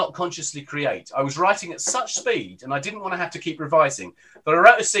did not consciously create. I was writing at such speed, and I didn't want to have to keep revising, but I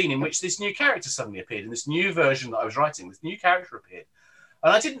wrote a scene in which this new character suddenly appeared. In this new version that I was writing, this new character appeared.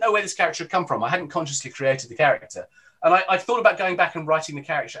 And I didn't know where this character had come from. I hadn't consciously created the character. And I thought about going back and writing the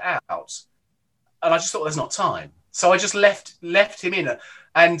character out. And I just thought, there's not time. So I just left him in.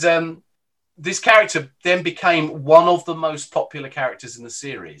 And this character then became one of the most popular characters in the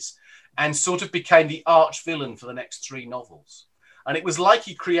series and sort of became the arch villain for the next 3 novels. And it was like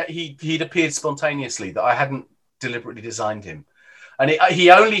he'd appeared spontaneously, that I hadn't deliberately designed him. And he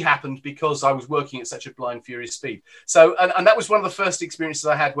only happened because I was working at such a blind, furious speed. So, and that was one of the first experiences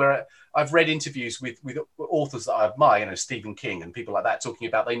I had where I've read interviews with authors that I admire, Stephen King and people like that, talking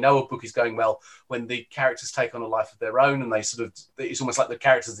about they know a book is going well when the characters take on a life of their own, and it's almost like the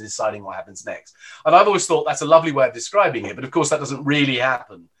characters are deciding what happens next. And I've always thought that's a lovely way of describing it, but of course that doesn't really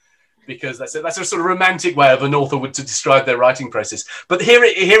happen, because that's a sort of romantic way of an author would to describe their writing process. But here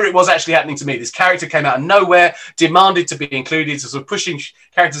it was actually happening to me. This character came out of nowhere, demanded to be included, sort of pushing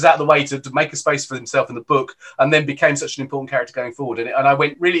characters out of the way to make a space for himself in the book, and then became such an important character going forward. And I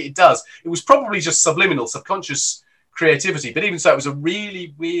went, really, it does. It was probably just subliminal, subconscious creativity, but even so, it was a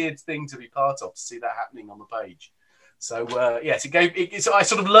really weird thing to be part of, to see that happening on the page. So yes, I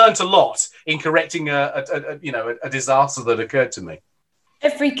sort of learned a lot in correcting a disaster that occurred to me.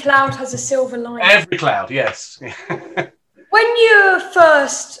 Every cloud has a silver lining. Every cloud, yes. When you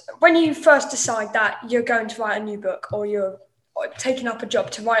first decide that you're going to write a new book, or you're taking up a job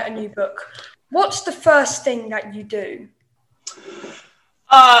to write a new book, what's the first thing that you do?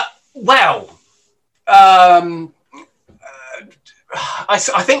 I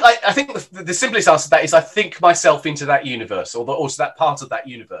think the simplest answer to that is I think myself into that universe, or to that part of that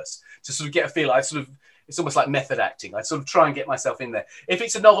universe, to sort of get a feel. It's almost like method acting. I sort of try and get myself in there. If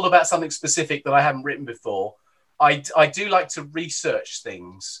it's a novel about something specific that I haven't written before, I do like to research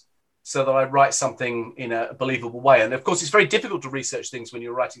things so that I write something in a believable way. And of course, it's very difficult to research things when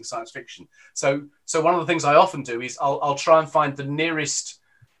you're writing science fiction. So one of the things I often do is I'll try and find the nearest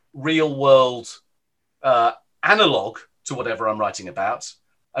real world analog to whatever I'm writing about,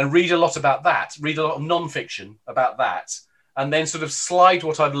 and read a lot about that, read a lot of non-fiction about that, and then sort of slide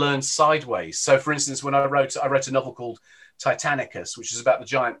what I've learned sideways. So, for instance, when I wrote a novel called Titanicus, which is about the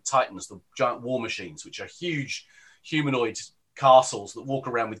giant titans, the giant war machines, which are huge humanoid castles that walk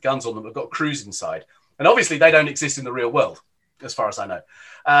around with guns on them, have got crews inside. And obviously they don't exist in the real world, as far as I know.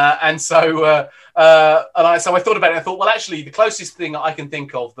 So I thought about it. I thought, well, actually, the closest thing I can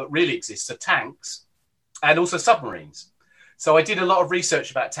think of that really exists are tanks and also submarines. So I did a lot of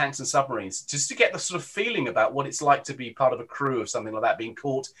research about tanks and submarines just to get the sort of feeling about what it's like to be part of a crew of something like that, being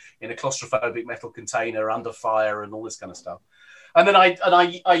caught in a claustrophobic metal container under fire and all this kind of stuff. And then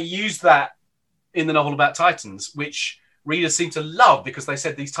I used that in the novel about Titans, which readers seem to love because they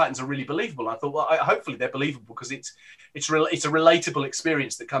said these Titans are really believable. And I thought, well, hopefully they're believable because it's a relatable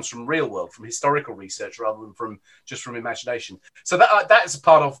experience that comes from real world, from historical research rather than from imagination. So that's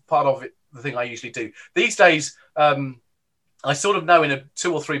part of it, the thing I usually do these days. I sort of know in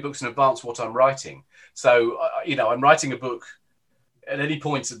 2 or 3 books in advance what I'm writing. So, I'm writing a book at any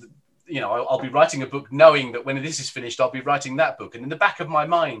point. I'll be writing a book knowing that when this is finished, I'll be writing that book. And in the back of my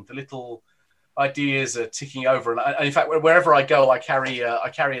mind, the little ideas are ticking over. And in fact, wherever I go, I carry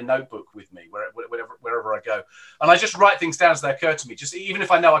a notebook with me wherever I go. And I just write things down as they occur to me. Just even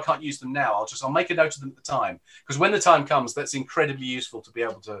if I know I can't use them now, I'll make a note of them at the time. Because when the time comes, that's incredibly useful to be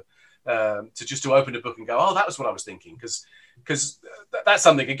able to open a book and go, oh, that was what I was thinking. Because that's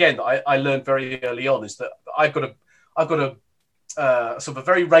something, again, that I learned very early on, is that I've got a sort of a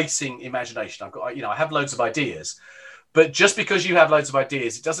very racing imagination. I have loads of ideas, but just because you have loads of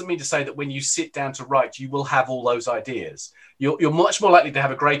ideas, it doesn't mean to say that when you sit down to write, you will have all those ideas. You're much more likely to have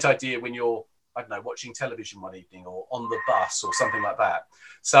a great idea when you're, I don't know, watching television one evening or on the bus or something like that.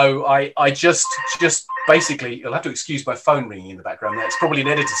 So I just basically, you'll have to excuse my phone ringing in the background there. It's probably an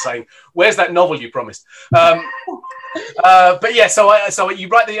editor saying, where's that novel you promised? But yeah, so you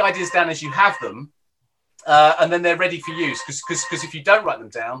write the ideas down as you have them, and then they're ready for use. Because if you don't write them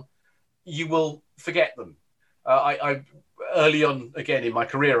down, you will forget them. I early on, again, in my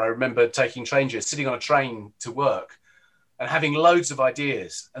career, I remember taking changes, sitting on a train to work and having loads of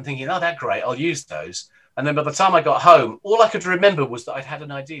ideas and thinking, oh, that's great, I'll use those. And then by the time I got home, all I could remember was that I'd had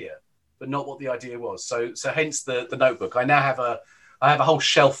an idea, but not what the idea was. So hence the notebook. I now have a whole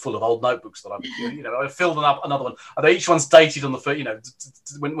shelf full of old notebooks that I filled up another one. Each one's dated on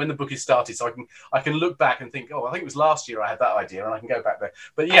when the book is started, so I can look back and think, oh, I think it was last year I had that idea, and I can go back there.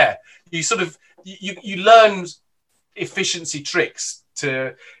 But yeah, you sort of you learn efficiency tricks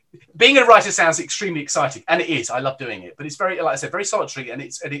to. Being a writer sounds extremely exciting, and it is. I love doing it, but it's very, like I said, very solitary, and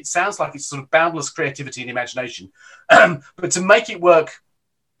it sounds like it's sort of boundless creativity and imagination. But to make it work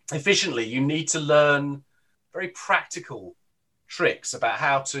efficiently, you need to learn very practical tricks about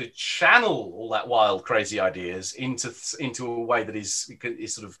how to channel all that wild, crazy ideas into a way that is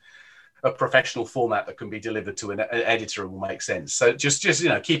sort of a professional format that can be delivered to an editor and will make sense. So just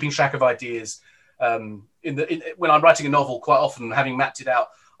keeping track of ideas. When I'm writing a novel, quite often, having mapped it out,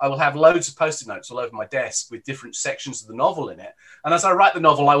 I will have loads of Post-it notes all over my desk with different sections of the novel in it. And as I write the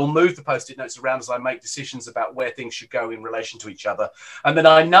novel, I will move the Post-it notes around as I make decisions about where things should go in relation to each other. And then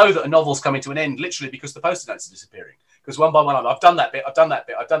I know that a novel's coming to an end literally because the Post-it notes are disappearing. Because one by one, I've done that bit.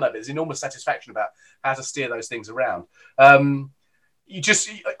 There's enormous satisfaction about how to steer those things around. I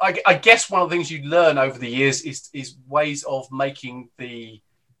guess one of the things you learn over the years is ways of making the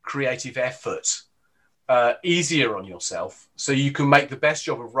creative effort easier on yourself, so you can make the best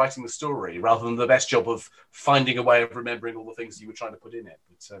job of writing the story rather than the best job of finding a way of remembering all the things you were trying to put in it.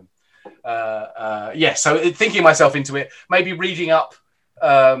 But so thinking myself into it, maybe reading up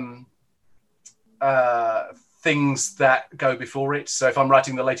things that go before it. So if I'm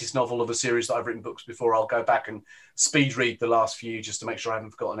writing the latest novel of a series that I've written books before, I'll go back and speed read the last few just to make sure I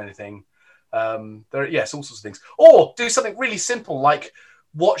haven't forgotten anything. All sorts of things. Or do something really simple like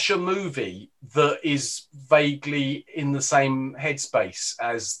watch a movie that is vaguely in the same headspace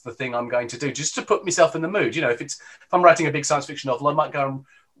as the thing I'm going to do, just to put myself in the mood. If I'm writing a big science fiction novel, I might go and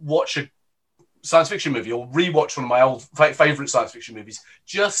watch a science fiction movie or rewatch one of my old favorite science fiction movies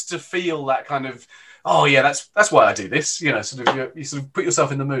just to feel that kind of, oh yeah, that's why I do this. You sort of put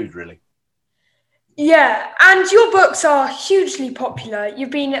yourself in the mood, really. Yeah, and your books are hugely popular. You've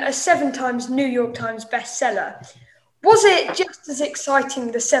been a 7 times New York Times bestseller. Was it just as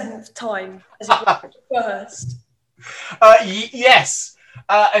exciting the 7th time as it was the first? Yes.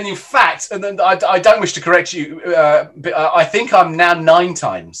 And in fact, and then I don't wish to correct you, but I think I'm now 9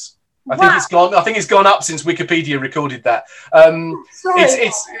 times. I think it's gone up since Wikipedia recorded that. Sorry.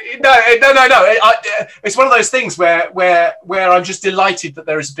 It's one of those things where I'm just delighted that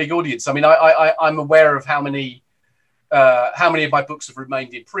there is a big audience. I mean, I'm aware of how many how many of my books have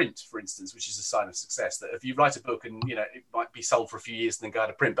remained in print, for instance, which is a sign of success. That if you write a book and it might be sold for a few years and then go out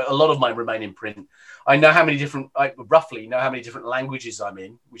of print, but a lot of mine remain in print. I know how many I roughly know how many different languages I'm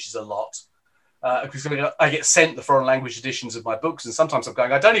in, which is a lot. Because I get sent the foreign language editions of my books, and sometimes I'm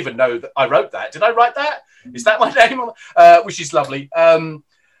going, I don't even know that I wrote that. Did I write that? Is that my name? Which is lovely. And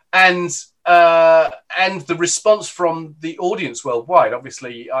the response from the audience worldwide.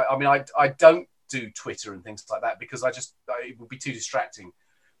 Obviously, I don't do Twitter and things like that because it would be too distracting.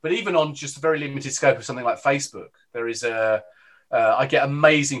 But even on just a very limited scope of something like Facebook, there is I get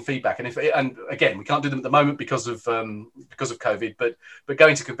amazing feedback, and again, we can't do them at the moment because of COVID. But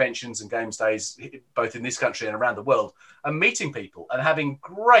going to conventions and games days, both in this country and around the world, and meeting people and having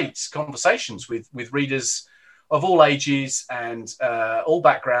great conversations with readers of all ages and all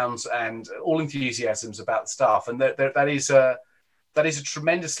backgrounds and all enthusiasms about the stuff, and that is a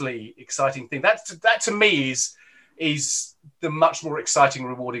tremendously exciting thing. That to me is the much more exciting,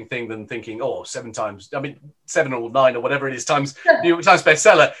 rewarding thing than thinking, 7 or 9 or whatever it is times New York Times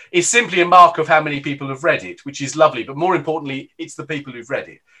bestseller is simply a mark of how many people have read it, which is lovely. But more importantly, it's the people who've read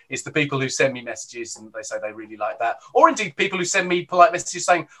it. It's the people who send me messages and they say they really like that, or indeed people who send me polite messages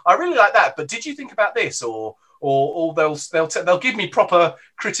saying, "I really like that, but did you think about this?" Or they'll give me proper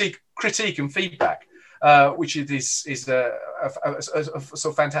critique and feedback, which is a sort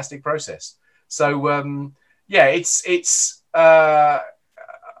of fantastic process. So. I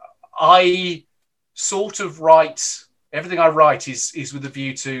sort of write everything I write is with a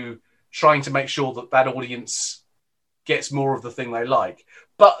view to trying to make sure that audience gets more of the thing they like.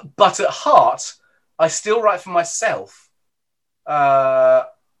 But at heart, I still write for myself, not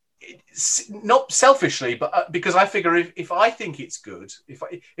selfishly, but because I figure if I think it's good, if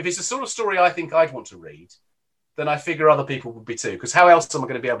it's the sort of story I think I'd want to read, then I figure other people would be too. Because how else am I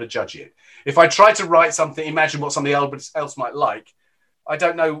going to be able to judge it? If I try to write something, imagine what somebody else might like, I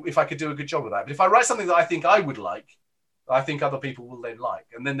don't know if I could do a good job of that. But if I write something that I think I would like, I think other people will then like.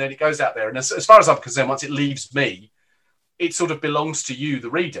 And then it goes out there. And as far as I'm concerned, once it leaves me, it sort of belongs to you,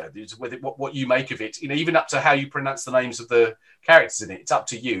 the reader, with it, what you make of it. Even up to how you pronounce the names of the characters in it. It's up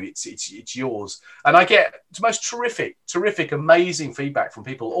to you. It's yours. And I get the most terrific, amazing feedback from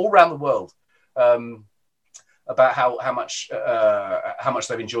people all around the world. About how much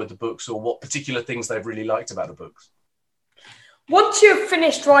they've enjoyed the books or what particular things they've really liked about the books. Once you've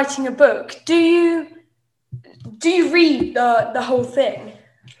finished writing a book, do you read the whole thing?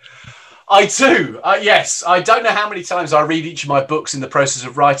 I do. Yes, I don't know how many times I read each of my books in the process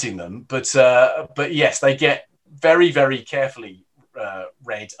of writing them, but yes, they get very, very carefully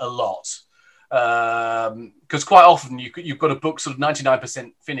read a lot, because quite often you've got a book sort of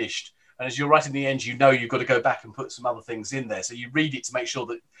 99% finished. And as you're writing the end, you've got to go back and put some other things in there. So you read it to make sure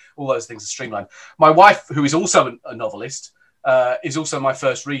that all those things are streamlined. My wife, who is also a novelist, is also my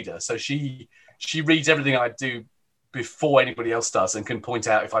first reader. So she reads everything I do before anybody else does and can point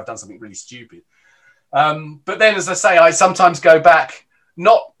out if I've done something really stupid. But then, as I say, I sometimes go back,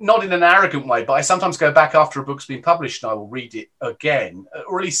 not in an arrogant way, but I sometimes go back after a book's been published and I will read it again,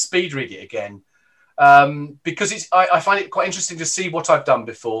 or at least speed read it again. Because I find it quite interesting to see what I've done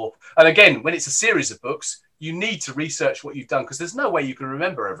before. And again, when it's a series of books, you need to research what you've done because there's no way you can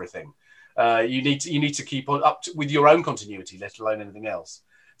remember everything. You need to keep with your own continuity, let alone anything else.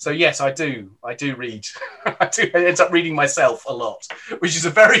 So yes, I do read. I end up reading myself a lot, which is a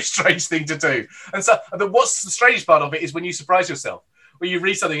very strange thing to do. And so what's the strangest part of it is when you surprise yourself. When you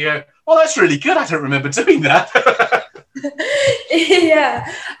read something, you go, "Oh, that's really good. I don't remember doing that."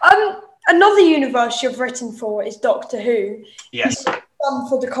 Yeah. Another universe you've written for is Doctor Who. Yes. Some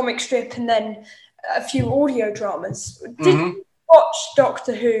for the comic strip and then a few audio dramas. Did you watch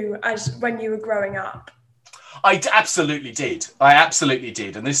Doctor Who as when you were growing up? I absolutely did.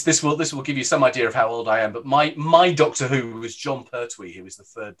 And this will give you some idea of how old I am. But my Doctor Who was John Pertwee, who was the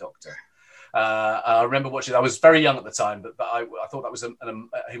third Doctor. I remember watching. I was very young at the time, but I thought that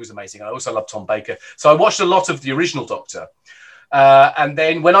he was amazing. I also loved Tom Baker, so I watched a lot of the original Doctor. And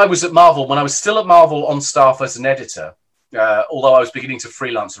then when I was still at Marvel on staff as an editor, although I was beginning to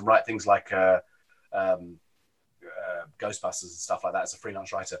freelance and write things like Ghostbusters and stuff like that as a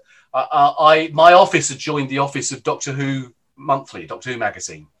freelance writer, my office had joined the office of Doctor Who Monthly, Doctor Who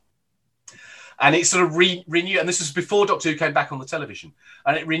magazine. And it sort of renewed, and this was before Doctor Who came back on the television,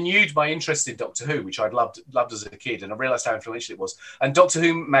 and it renewed my interest in Doctor Who, which I'd loved as a kid, and I realised how influential it was. And Doctor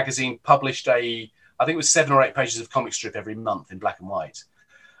Who magazine published I think it was 7 or 8 pages of comic strip every month in black and white.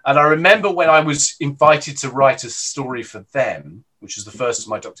 And I remember when I was invited to write a story for them, which was the first of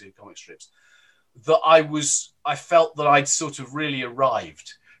my Doctor Who comic strips, that I felt that I'd sort of really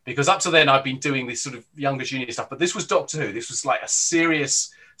arrived, because up to then I'd been doing this sort of younger junior stuff, but this was Doctor Who. This was like a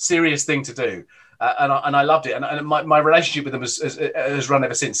serious thing to do. And I loved it. And my relationship with them has run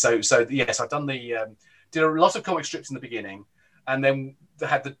ever since. So yes, I've done did a lot of comic strips in the beginning, and then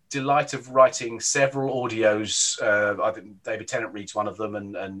had the delight of writing several audios. I think David Tennant reads one of them,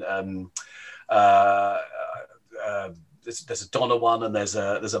 and there's a Donna one, and there's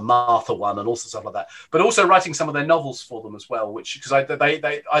a Martha one, and all sorts of stuff like that. But also writing some of their novels for them as well, which because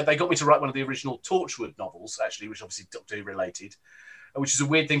they got me to write one of the original Torchwood novels, actually, which obviously Doctor Who related, which is a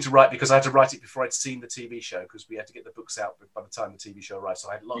weird thing to write because I had to write it before I'd seen the TV show, because we had to get the books out by the time the TV show arrived. So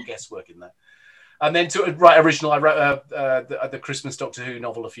I had a lot of guesswork in there. And then to write original, I wrote the Christmas Doctor Who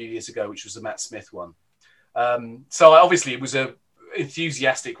novel a few years ago, which was the Matt Smith one. So obviously it was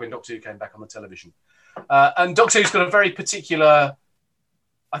enthusiastic when Doctor Who came back on the television. And Doctor Who's got a very particular...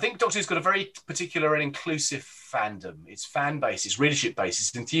 I think Doctor Who's got a very particular and inclusive fandom. Its fan base, its readership base,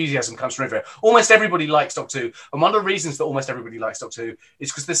 its enthusiasm comes from everywhere. Almost everybody likes Doctor Who. And one of the reasons that almost everybody likes Doctor Who is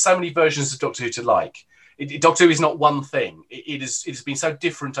because there's so many versions of Doctor Who to like. Doctor Who is not one thing. It has been so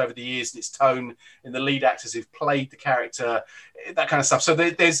different over the years in its tone, in the lead actors who've played the character, that kind of stuff. So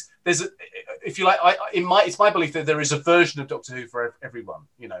there's if you like, it's my belief that there is a version of Doctor Who for everyone.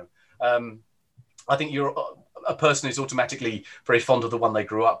 You know, I think you're a person who's automatically very fond of the one they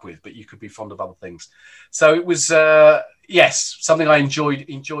grew up with, but you could be fond of other things. So it was, yes, something I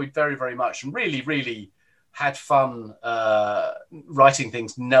enjoyed very, very much, and really, really had fun writing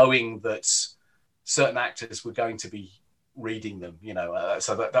things, knowing that certain actors were going to be reading them. You know,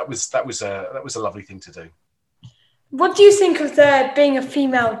 so that was a lovely thing to do. What do you think of there being a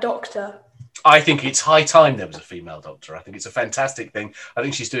female Doctor? I think it's high time there was a female Doctor. I think it's a fantastic thing. I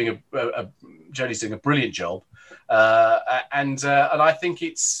think she's doing Jodie's doing a brilliant job, and I think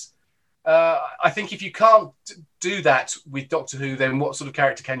it's. I think if you can't do that with Doctor Who, then what sort of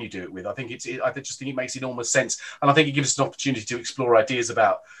character can you do it with? I just think it makes enormous sense, and I think it gives us an opportunity to explore ideas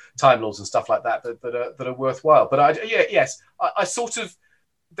about Time Lords and stuff like that that are worthwhile. But I sort of.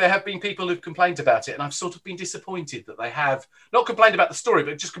 There have been people who've complained about it, and I've sort of been disappointed that they have not complained about the story,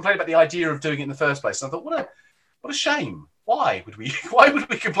 but just complained about the idea of doing it in the first place. And I thought, what a shame. Why would we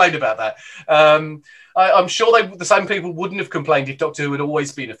complain about that? I'm sure the same people wouldn't have complained if Doctor Who had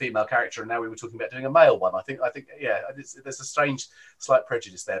always been a female character, and now we were talking about doing a male one. I think, yeah, there's a strange, slight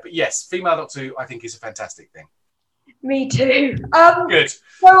prejudice there. But yes, female Doctor Who, I think, is a fantastic thing. Me too. Good.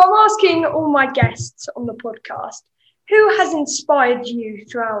 So I'm asking all my guests on the podcast, who has inspired you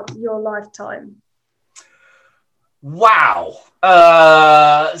throughout your lifetime? Wow.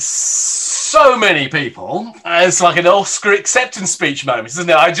 So many people. It's like an Oscar acceptance speech moment, isn't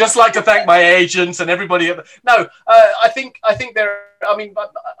it? I'd just like to thank my agents and everybody. No, I think there. I mean,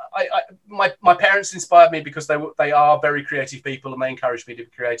 my parents inspired me because they are very creative people, and they encourage me to be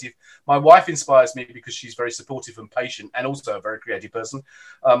creative. My wife inspires me because she's very supportive and patient, and also a very creative person.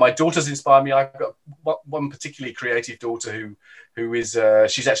 My daughters inspire me. I've got one particularly creative daughter who is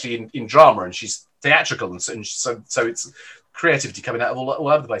she's actually in drama, and she's theatrical, and so it's creativity coming out of all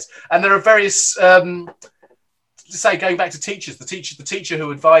over the place. And there are various. Say, going back to teachers, the teacher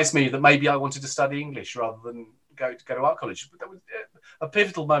who advised me that maybe I wanted to study English rather than go to art college. But that was a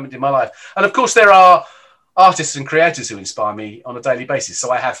pivotal moment in my life. And of course, there are artists and creators who inspire me on a daily basis.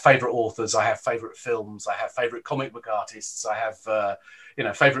 So I have favourite authors, I have favourite films, I have favourite comic book artists, I have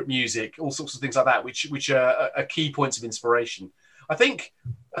favourite music, all sorts of things like that, which are key points of inspiration. I think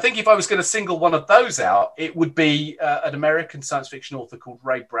if I was going to single one of those out, it would be an American science fiction author called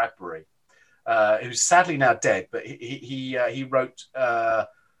Ray Bradbury, who's sadly now dead, but he wrote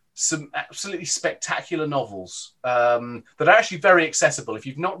some absolutely spectacular novels that are actually very accessible. If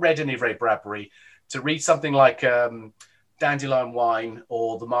you've not read any of Ray Bradbury, to read something like Dandelion Wine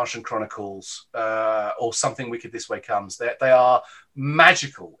or The Martian Chronicles or Something Wicked This Way Comes, they are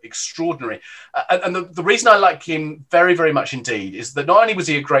magical, extraordinary. And the reason I like him very, very much indeed is that not only was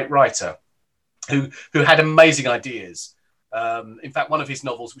he a great writer who had amazing ideas. In fact, one of his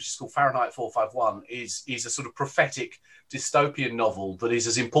novels, which is called Fahrenheit 451, is a sort of prophetic dystopian novel that is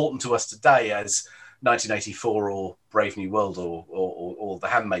as important to us today as 1984 or Brave New World or The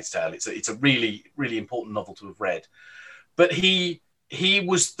Handmaid's Tale. It's a really, really important novel to have read. But he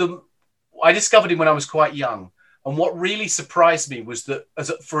was I discovered him when I was quite young. And what really surprised me was that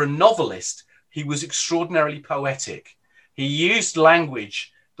for a novelist, he was extraordinarily poetic. He used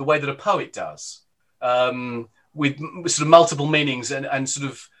language the way that a poet does. With sort of multiple meanings and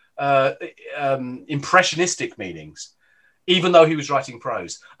sort of impressionistic meanings, even though he was writing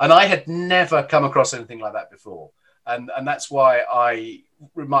prose. And I had never come across anything like that before. and that's why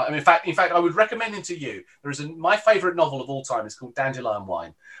in fact, I would recommend him to you. My favourite novel of all time is called Dandelion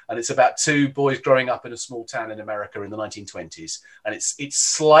Wine, and it's about two boys growing up in a small town in America in the 1920s, and it's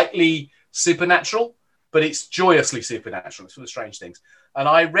slightly supernatural, but it's joyously supernatural. It's full of strange things. And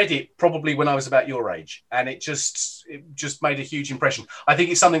I read it probably when I was about your age, and it just made a huge impression. I think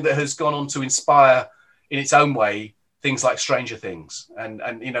it's something that has gone on to inspire, in its own way, things like Stranger Things, and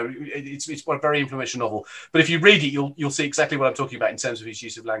it's a very influential novel. But if you read it, you'll see exactly what I'm talking about in terms of his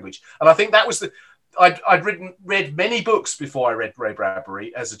use of language. And I think that was I'd read many books before I read Ray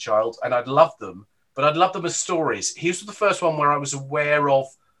Bradbury as a child, and I'd loved them, but I'd loved them as stories. He was the first one where I was aware of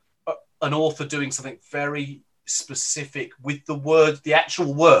an author doing something very specific with the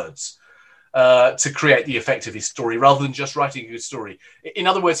actual words, to create the effect of his story, rather than just writing a good story. In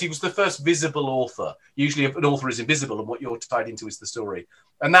other words, he was the first visible author. Usually an author is invisible, and what you're tied into is the story.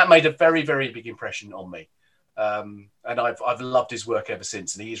 And that made a very, very big impression on me. And I've loved his work ever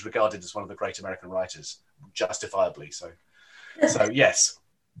since, and he is regarded as one of the great American writers, justifiably. So yes.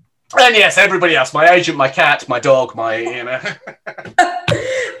 And yes, everybody else, my agent, my cat, my dog,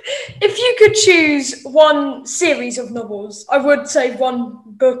 If you could choose one series of novels, I would say one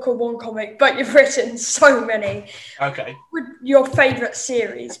book or one comic, but you've written so many. Okay. What would your favourite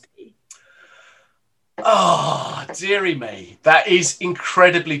series be? Oh, dearie me. That is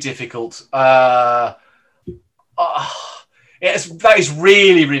incredibly difficult. That is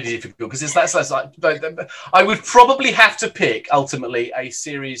really, really difficult, because that's like, I would probably have to pick ultimately a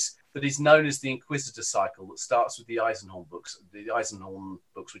series that is known as the Inquisitor cycle, that starts with the Eisenhorn books,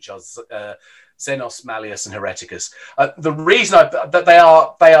 which are Xenos, Malleus, and Hereticus. The reason that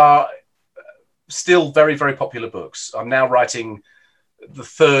they are still very, very popular books. I'm now writing the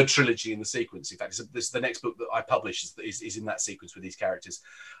third trilogy in the sequence. In fact, this the next book that I publish is in that sequence with these characters.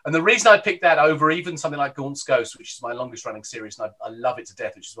 And the reason I picked that over even something like Gaunt's Ghost, which is my longest running series, and I love it to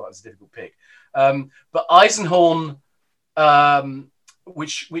death, which is why it was a difficult pick. But Eisenhorn,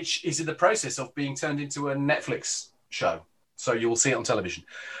 which is in the process of being turned into a Netflix show, so you will see it on television.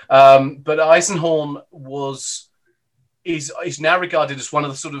 But Eisenhorn is now regarded as one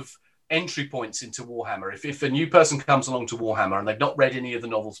of the sort of entry points into Warhammer. If a new person comes along to Warhammer and they've not read any of the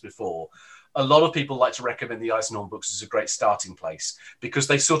novels before, a lot of people like to recommend the Eisenhorn books as a great starting place, because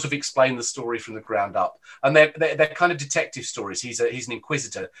they sort of explain the story from the ground up, and they're kind of detective stories. He's an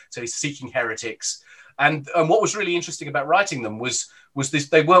inquisitor, so he's seeking heretics. And what was really interesting about writing them was this: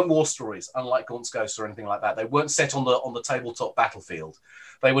 they weren't war stories, unlike Gaunt's Ghost or anything like that. They weren't set on the tabletop battlefield.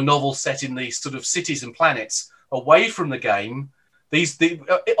 They were novels set in these sort of cities and planets away from the game,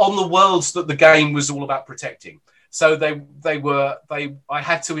 on the worlds that the game was all about protecting. So I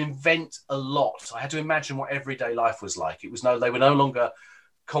had to invent a lot. I had to imagine what everyday life was like. They were no longer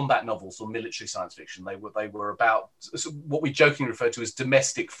combat novels or military science fiction. They were about what we jokingly refer to as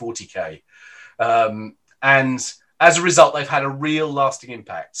domestic 40K. And as a result, they've had a real lasting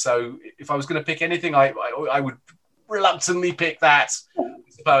impact. So if I was going to pick anything, I would reluctantly pick that, I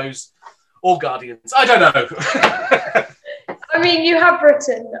suppose, or Guardians. I don't know. I mean, you have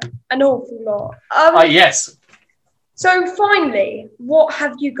written an awful lot. Yes. So finally, what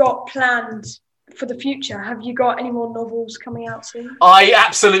have you got planned for the future? Have you got any more novels coming out soon? I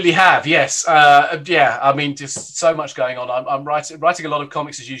absolutely have, yes. I mean, just so much going on. I'm writing a lot of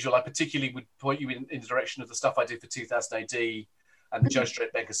comics as usual. I particularly would point you in the direction of the stuff I did for 2000 AD and the Judge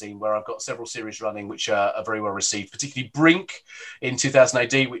Dredd magazine, where I've got several series running which are very well received, particularly Brink in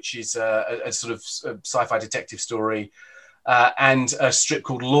 2000 AD, which is a sort of sci-fi detective story. And a strip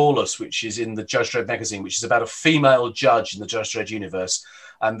called Lawless, which is in the Judge Dredd magazine, which is about a female judge in the Judge Dredd universe.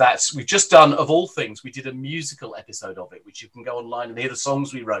 And we've just done, of all things, we did a musical episode of it, which you can go online and hear the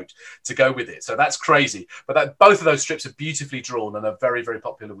songs we wrote to go with it. So that's crazy. But both of those strips are beautifully drawn and are very, very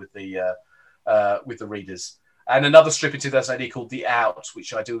popular with the readers. And another strip in 2000 AD called The Out,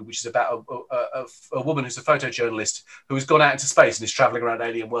 which I do, which is about a woman who's a photojournalist who has gone out into space and is traveling around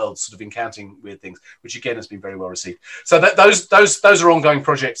alien worlds, sort of encountering weird things, which again has been very well received. So those are ongoing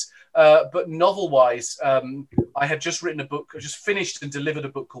projects. But novel-wise, I have just written a book. I just finished and delivered a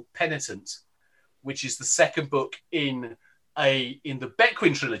book called Penitent, which is the second book in the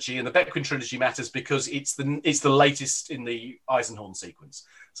Beckwin trilogy. And the Beckwin trilogy matters because it's the latest in the Eisenhorn sequence.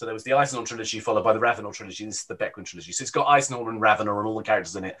 So there was the Eisenhorn trilogy followed by the Ravenor trilogy. This is the Beckwin trilogy. So it's got Eisenhorn and Ravenor and all the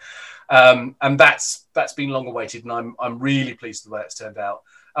characters in it. And that's been long awaited, and I'm really pleased with the way it's turned out.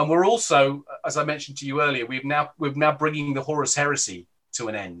 And we're also, as I mentioned to you earlier, we're now bringing the Horus Heresy to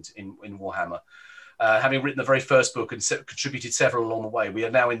an end in Warhammer. Having written the very first book and contributed several along the way, we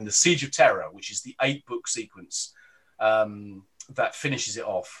are now in the Siege of Terror, which is the 8-book sequence that finishes it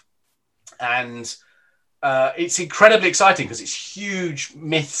off. And it's incredibly exciting because it's huge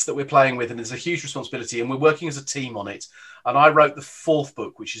myths that we're playing with, and there's a huge responsibility, and we're working as a team on it. And I wrote the fourth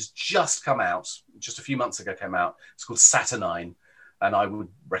book, which has just come out, just a few months ago came out. It's called Saturnine, and I would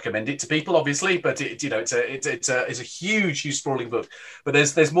recommend it to people, obviously. But it's a huge sprawling book. But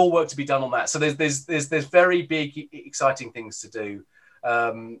there's more work to be done on that. So there's very big, exciting things to do,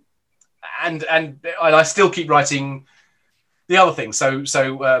 and I still keep writing the other things. So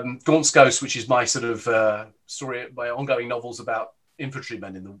Gaunt's Ghost, which is my sort of story, my ongoing novels about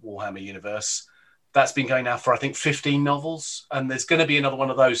infantrymen in the Warhammer universe. That's been going now for, I think, 15 novels. And there's going to be another one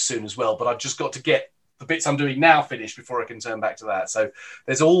of those soon as well. But I've just got to get the bits I'm doing now finished before I can turn back to that. So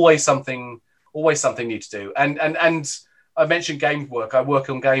there's always something new to do. And I mentioned game work. I work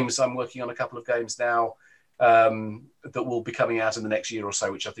on games. I'm working on a couple of games now that will be coming out in the next year or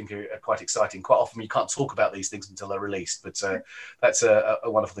so, which I think are quite exciting. Quite often you can't talk about these things until they're released, but that's a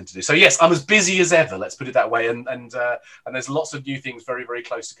wonderful thing to do. So yes, I'm as busy as ever, let's put it that way. And there's lots of new things very, very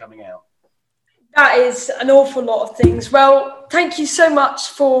close to coming out. That is an awful lot of things. Well, thank you so much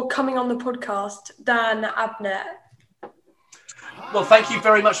for coming on the podcast, Dan Abnett. Well, thank you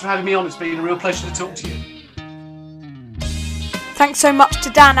very much for having me on. It's been a real pleasure to talk to you. Thanks so much to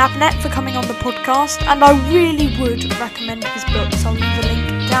Dan Abnett for coming on the podcast, and I really would recommend his books. I'll leave a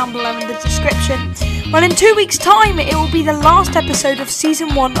link down below in the description. Well, in 2 weeks' time, it will be the last episode of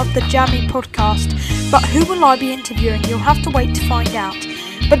Season 1 of the Jammy podcast, but who will I be interviewing? You'll have to wait to find out.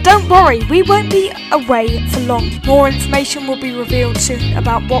 But don't worry, we won't be away for long. More information will be revealed soon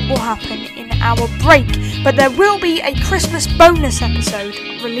about what will happen in our break. But there will be a Christmas bonus episode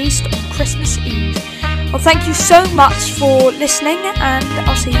released on Christmas Eve. Well, thank you so much for listening, and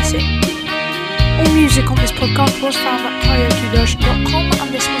I'll see you soon. All music on this podcast was found at karaokeversion.com,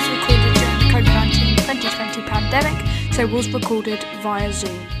 and this was recorded during the COVID-19 2020 pandemic, so it was recorded via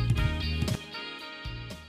Zoom.